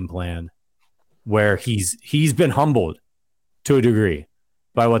right game plan, where he's been humbled to a degree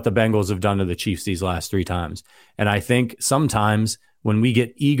by what the Bengals have done to the Chiefs these last 3 times. And I think sometimes when we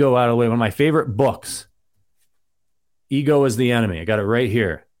get ego out of the way, one of my favorite books, Ego is the Enemy. I got it right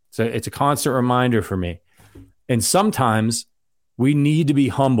here. So it's a constant reminder for me. And sometimes we need to be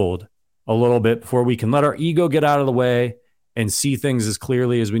humbled a little bit before we can let our ego get out of the way and see things as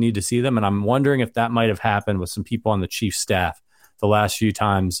clearly as we need to see them. And I'm wondering if that might have happened with some people on the Chiefs staff the last few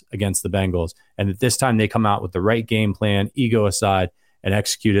times against the Bengals. And that this time they come out with the right game plan, ego aside, and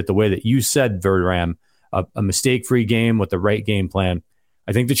execute it the way that you said, Verderam, a mistake-free game with the right game plan.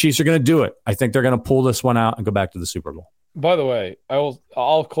 I think the Chiefs are going to do it. I think they're going to pull this one out and go back to the Super Bowl. By the way,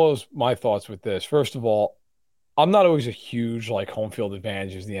 I'll close my thoughts with this. First of all, I'm not always a huge home field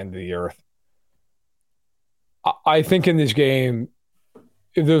advantage is the end of the earth. I think in this game,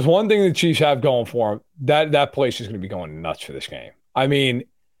 if there's one thing the Chiefs have going for them, that place is going to be going nuts for this game. I mean,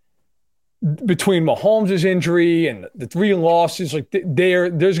 between Mahomes' injury and the 3 losses,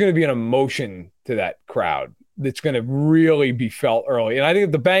 there's going to be an emotion to that crowd that's going to really be felt early. And I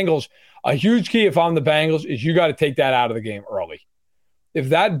think the Bengals, a huge key if I'm the Bengals is you got to take that out of the game early. If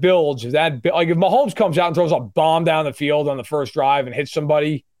that builds, if Mahomes comes out and throws a bomb down the field on the first drive and hits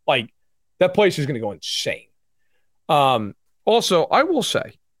somebody, that place is going to go insane. Also, I will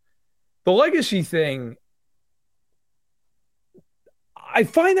say, the legacy thing, I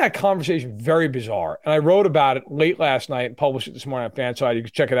find that conversation very bizarre. And I wrote about it late last night and published it this morning on Fanside. You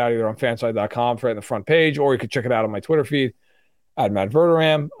can check it out either on fanside.com right on the front page, or you could check it out on my Twitter feed at Matt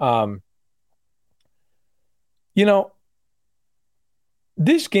Verderam.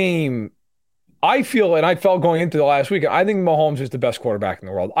 This game, I feel, and I felt going into the last week, I think Mahomes is the best quarterback in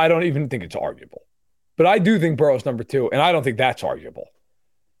the world. I don't even think it's arguable. But I do think Burrow's number 2, and I don't think that's arguable.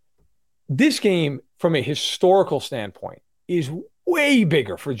 This game, from a historical standpoint, is way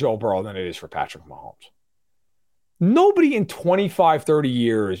bigger for Joe Burrow than it is for Patrick Mahomes. Nobody in 25, 30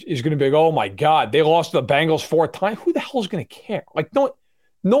 years is going to be like, oh my God, they lost to the Bengals 4 times. Who the hell is going to care?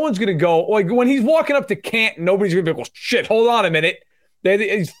 No one's going to go, when he's walking up to Canton, nobody's going to be like, well, shit, hold on a minute.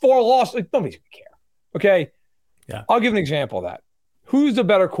 He's 4 losses. Nobody's going to care. Okay? Yeah. I'll give an example of that. Who's the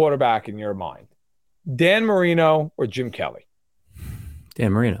better quarterback in your mind? Dan Marino or Jim Kelly?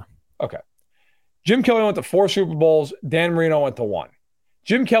 Dan Marino. Okay. Jim Kelly went to 4 Super Bowls. Dan Marino went to 1.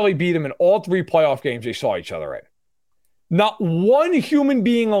 Jim Kelly beat him in all 3 playoff games they saw each other in. Not one human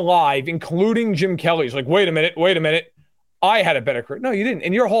being alive, including Jim Kelly, is like, wait a minute. I had a better career. No, you didn't.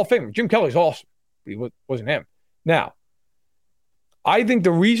 And you're a Hall of Famer. Jim Kelly's awesome. He wasn't him. Now, I think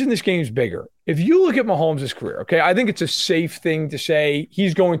the reason this game's bigger, if you look at Mahomes' career, okay, I think it's a safe thing to say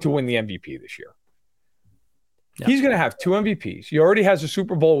he's going to win the MVP this year. Yep. He's going to have 2 MVPs. He already has a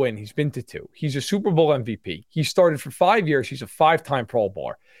Super Bowl win. He's been to 2. He's a Super Bowl MVP. He started for 5 years. He's a 5-time Pro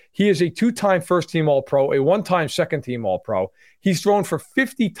Bowler. He is a 2-time first-team All-Pro, a 1-time second-team All-Pro. He's thrown for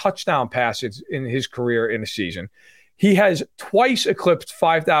 50 touchdown passes in his career in a season. He has twice eclipsed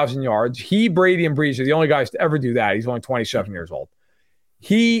 5,000 yards. He, Brady, and Brees are the only guys to ever do that. He's only 27 years old.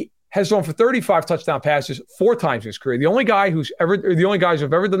 He has thrown for 35 touchdown passes 4 times in his career. The only guys who've ever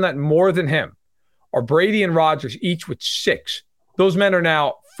done that more than him are Brady and Rodgers, each with 6. Those men are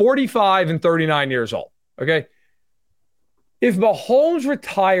now 45 and 39 years old. Okay. If Mahomes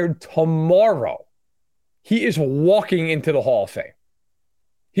retired tomorrow, he is walking into the Hall of Fame.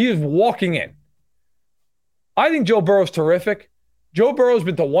 He is walking in. I think Joe Burrow's terrific. Joe Burrow's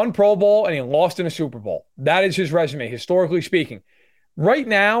been to 1 Pro Bowl and he lost in a Super Bowl. That is his resume, historically speaking. Right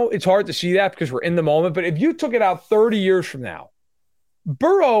now, it's hard to see that because we're in the moment. But if you took it out 30 years from now,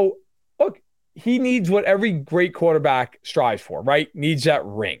 Burrow, look, he needs what every great quarterback strives for, right? Needs that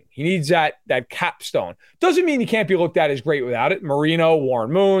ring. He needs that capstone. Doesn't mean he can't be looked at as great without it. Marino,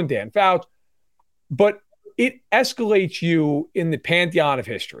 Warren Moon, Dan Fouts. But it escalates you in the pantheon of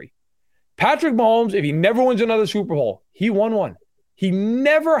history. Patrick Mahomes, if he never wins another Super Bowl, he won 1. He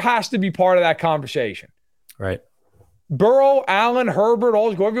never has to be part of that conversation. Right. Burrow, Allen, Herbert,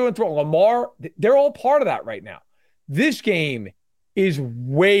 everyone throw Lamar, they're all part of that right now. This game is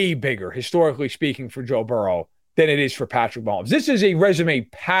way bigger, historically speaking, for Joe Burrow than it is for Patrick Mahomes. This is a resume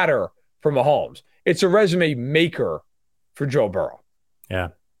patter for Mahomes. It's a resume maker for Joe Burrow. Yeah.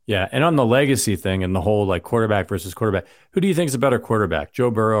 Yeah. And on the legacy thing and the whole like quarterback versus quarterback, who do you think is a better quarterback,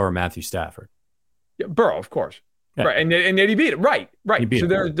 Joe Burrow or Matthew Stafford? Yeah, Burrow, of course. Yeah. Right. And yet he beat it. Right. So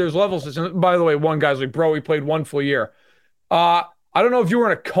there's levels. By the way, one guy's like, bro, he played 1 full year. I don't know if you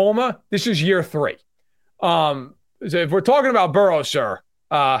were in a coma. This is year 3. So if we're talking about Burrow, sir,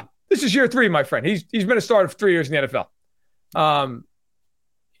 this is year 3, my friend. He's been a starter for 3 years in the NFL.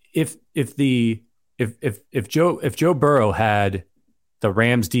 If Joe Burrow had the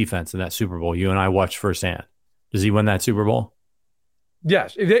Rams defense in that Super Bowl you and I watched firsthand, does he win that Super Bowl?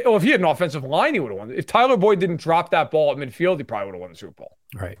 Yes. If he had an offensive line, he would have won. If Tyler Boyd didn't drop that ball at midfield, he probably would have won the Super Bowl.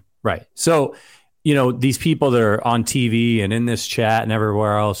 Right. So, these people that are on TV and in this chat and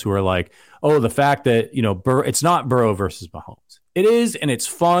everywhere else who are like, oh, the fact that, it's not Burrow versus Mahomes. It is, and it's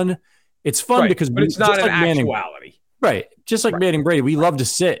fun. It's fun because but it's not an actuality. Right. Just like Manning Brady, we love to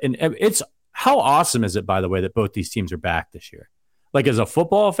sit. And it's how awesome is it, by the way, that both these teams are back this year? Like, as a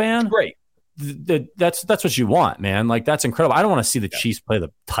football fan, great. That's what you want, man. Like, that's incredible. I don't want to see the Chiefs play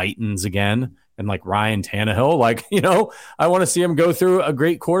the Titans again and like Ryan Tannehill. Like, I want to see him go through a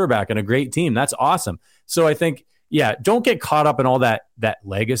great quarterback and a great team. That's awesome. So I think, don't get caught up in all that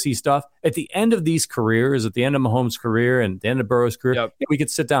legacy stuff. At the end of these careers, at the end of Mahomes' career and the end of Burrow's career, we could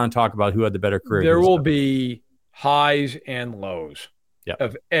sit down and talk about who had the better career. There will be highs and lows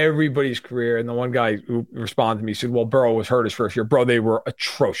of everybody's career. And the one guy who responded to me said, well, Burrow was hurt his first year. Bro, they were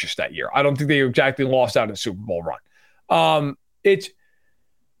atrocious that year. I don't think they exactly lost out in the Super Bowl run. It's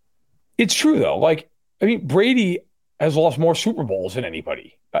true, though. Like, I mean, Brady has lost more Super Bowls than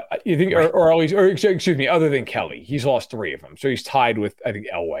anybody. You think, or at least, excuse me, other than Kelly, he's lost 3 of them. So he's tied with, I think,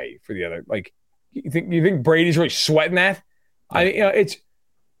 Elway for the other. Like, you think Brady's really sweating that? It's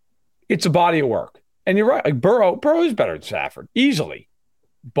a body of work. And you're right. Like, Burrow is better than Stafford easily.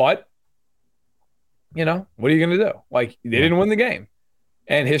 But, what are you going to do? Like, they didn't win the game,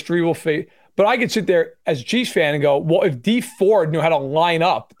 and history will fade. But I could sit there as a Chiefs fan and go, well, if Dee Ford knew how to line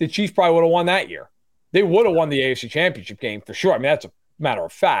up, the Chiefs probably would have won that year. They would have won the AFC Championship game for sure. I mean, that's a matter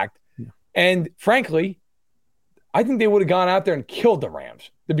of fact. Yeah. And frankly, I think they would have gone out there and killed the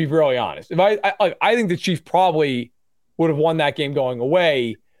Rams, to be really honest. I think the Chiefs probably would have won that game going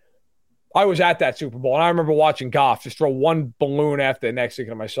away. I was at that Super Bowl, and I remember watching Goff just throw one balloon after the next,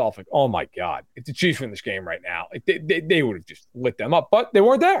 thinking to myself, like, oh, my God, if the Chiefs win this game right now, like, they would have just lit them up. But they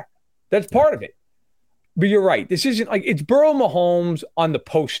weren't there. That's part of it. But you're right. This isn't like it's Burrow Mahomes on the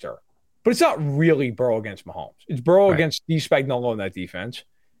poster, but it's not really Burrow against Mahomes. It's Burrow against Steve Spagnuolo in that defense,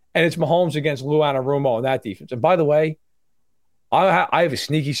 and it's Mahomes against Lou Anarumo in that defense. And by the way, I have a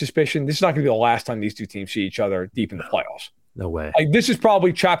sneaky suspicion this is not going to be the last time these two teams see each other deep in the playoffs. No way. Like, this is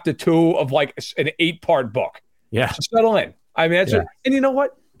probably chapter 2 of like an 8-part book. Yeah. So settle in. I mean, that's it. And you know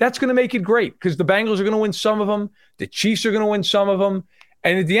what? That's going to make it great because the Bengals are going to win some of them. The Chiefs are going to win some of them.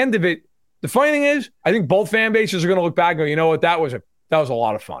 And at the end of it, the funny thing is, I think both fan bases are going to look back and go, you know what, that was a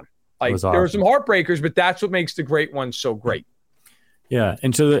lot of fun. Like awesome. There were some heartbreakers, but that's what makes the great ones so great. Yeah,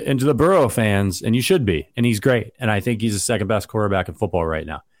 and to the Burrow fans, and you should be, and he's great, and I think he's the second best quarterback in football right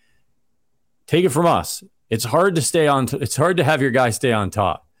now. Take it from us. It's hard to stay on. It's hard to have your guy stay on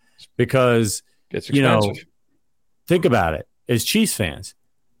top because it's expensive. Think about it. As Chiefs fans,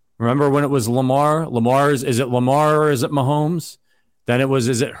 remember when it was Lamar? Is it Lamar or is it Mahomes? Then it was,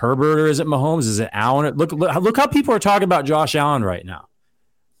 is it Herbert or is it Mahomes? Is it Allen? Look how people are talking about Josh Allen right now.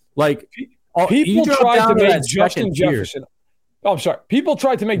 Like people tried to make Justin Jefferson. Oh, I'm sorry. People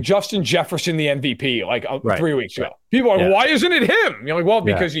tried to make Justin Jefferson the MVP 3 weeks ago. People are like, why isn't it him? You're like, well,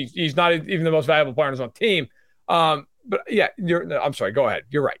 because he's not even the most valuable player on his own team. But yeah, I'm sorry. Go ahead.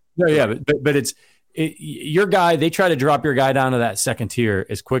 You're right. Yeah, but it's your guy. They try to drop your guy down to that second tier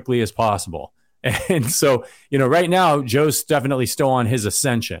as quickly as possible. And so, right now, Joe's definitely still on his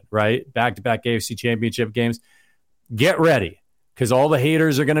ascension, right? Back-to-back AFC Championship games. Get ready because all the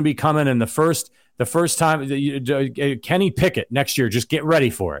haters are going to be coming. And the first time, Kenny Pickett next year, just get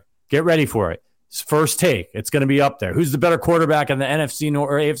ready for it. Get ready for it. It's first take. It's going to be up there. Who's the better quarterback in the NFC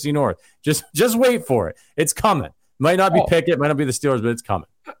or AFC North? Just wait for it. It's coming. Might not be Pickett, might not be the Steelers, but it's coming.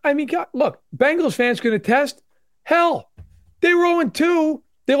 I mean, God, look, Bengals fans going to test. Hell, they were 0-2.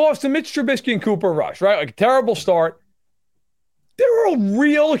 They lost to Mitch Trubisky and Cooper Rush, right? Like a terrible start. There are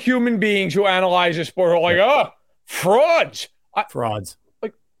real human beings who analyze this sport who are like, frauds. Frauds.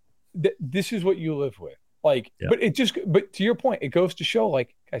 Like, this is what you live with. Like, but to your point, it goes to show,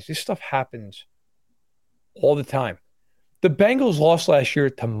 like, guys, this stuff happens all the time. The Bengals lost last year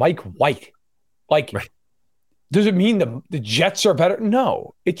to Mike White. Like, does it mean the Jets are better?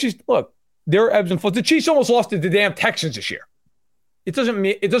 No. It's just, look, there are ebbs and flows. The Chiefs almost lost to the damn Texans this year. It doesn't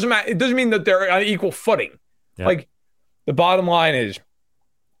matter. It doesn't mean that they're on equal footing. Yeah. Like, the bottom line is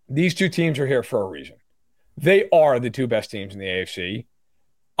these two teams are here for a reason. They are the two best teams in the AFC.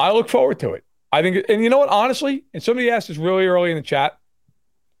 I look forward to it. I think, and you know what, honestly, and somebody asked this really early in the chat,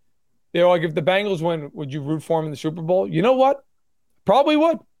 they're like, if the Bengals win, would you root for them in the Super Bowl? You know what? Probably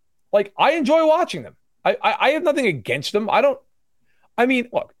would. Like, I enjoy watching them. I have nothing against them.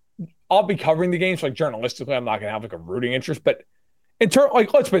 Look, I'll be covering the games, like, journalistically, I'm not going to have, like, a rooting interest, but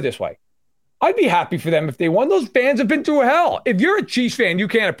let's put it this way. I'd be happy for them if they won. Those fans have been through hell. If you're a Chiefs fan, you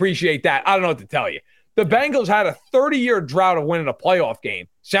can't appreciate that. I don't know what to tell you. The Bengals had a 30-year drought of winning a playoff game.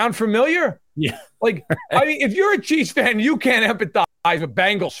 Sound familiar? Yeah. Like, I mean, if you're a Chiefs fan, you can't empathize with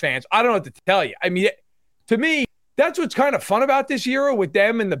Bengals fans. I don't know what to tell you. I mean, to me, that's what's kind of fun about this era with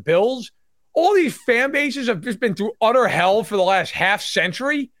them and the Bills. All these fan bases have just been through utter hell for the last half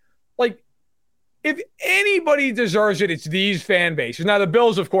century. Like, if anybody deserves it, it's these fan bases. Now, the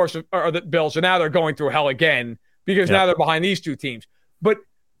Bills, of course, are the Bills, and now they're going through hell again because now they're behind these two teams. But,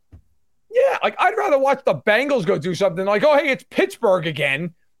 yeah, like, I'd rather watch the Bengals go do something like, oh, hey, it's Pittsburgh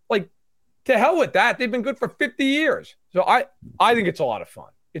again. Like, to hell with that. They've been good for 50 years. So I think it's a lot of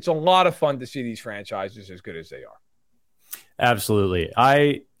fun. It's a lot of fun to see these franchises as good as they are. Absolutely.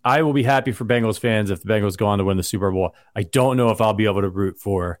 I will be happy for Bengals fans if the Bengals go on to win the Super Bowl. I don't know if I'll be able to root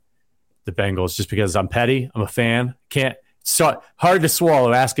for the Bengals just because I'm petty. I'm a fan. It's hard to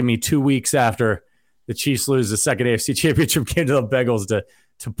swallow asking me 2 weeks after the Chiefs lose the second AFC Championship game to the Bengals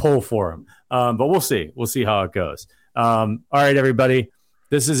to pull for them. But we'll see. We'll see how it goes. All right, everybody.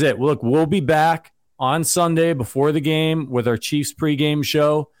 This is it. Look, we'll be back on Sunday before the game with our Chiefs pregame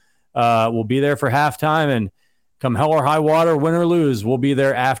show. We'll be there for halftime, and come hell or high water, win or lose, we'll be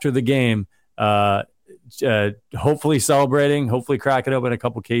there after the game. Hopefully celebrating, hopefully cracking open a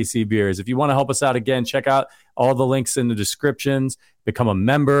couple KC beers. If you want to help us out again, check out all the links in the descriptions. Become a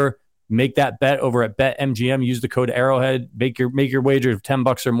member. Make that bet over at BetMGM. Use the code Arrowhead. Make your wager of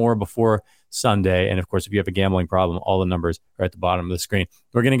 $10 or more before Sunday. And of course, if you have a gambling problem, all the numbers are at the bottom of the screen.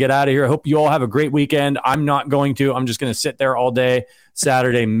 We're going to get out of here. I hope you all have a great weekend. I'm not going to. I'm just going to sit there all day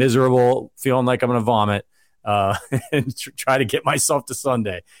Saturday, miserable, feeling like I'm going to vomit. And try to get myself to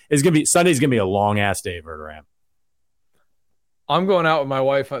Sunday. Sunday's gonna be a long ass day, Verderam. I'm going out with my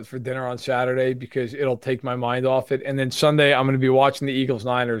wife for dinner on Saturday because it'll take my mind off it. And then Sunday, I'm going to be watching the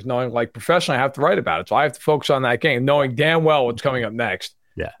Eagles-Niners, knowing, like, professionally, I have to write about it, so I have to focus on that game, knowing damn well what's coming up next.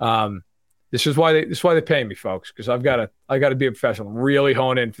 Yeah. This is why they pay me, folks, because I've got to be a professional, really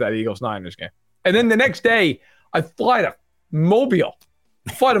hone in for that Eagles-Niners game. And then the next day, I fly to Mobile.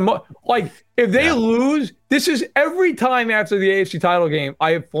 Like, if they lose, this is every time after the AFC title game,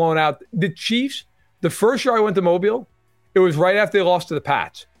 I have flown out. The Chiefs, the first year I went to Mobile, it was right after they lost to the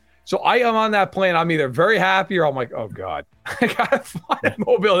Pats. So I am on that plane. I'm either very happy or I'm like, oh God, I got to fly to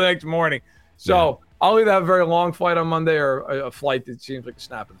Mobile the next morning. So I'll either have a very long flight on Monday or a flight that seems like a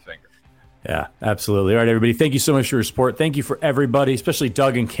snap of the finger. Yeah, absolutely. All right, everybody. Thank you so much for your support. Thank you for everybody, especially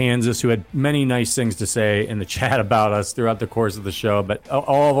Doug in Kansas, who had many nice things to say in the chat about us throughout the course of the show. But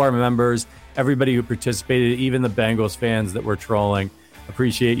all of our members, everybody who participated, even the Bengals fans that were trolling,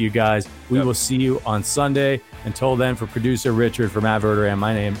 appreciate you guys. We will see you on Sunday. Until then, for producer Richard, for Matt Verderam,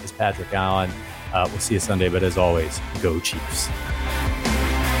 my name is Patrick Allen. We'll see you Sunday. But as always, go Chiefs.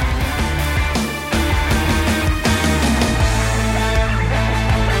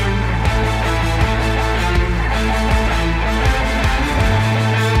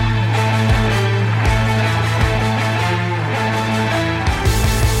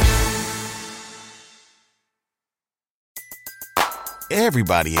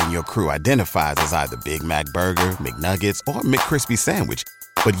 Everybody in your crew identifies as either Big Mac Burger, McNuggets, or McCrispy Sandwich.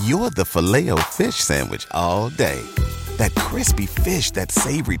 But you're the Filet-O-Fish Sandwich all day. That crispy fish, that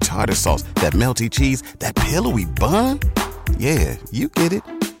savory tartar sauce, that melty cheese, that pillowy bun. Yeah, you get it.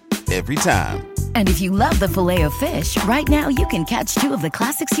 Every time. And if you love the Filet-O-Fish, right now you can catch 2 of the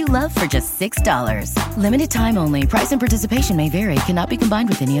classics you love for just $6. Limited time only. Price and participation may vary. Cannot be combined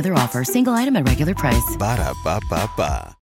with any other offer. Single item at regular price. Ba-da-ba-ba-ba.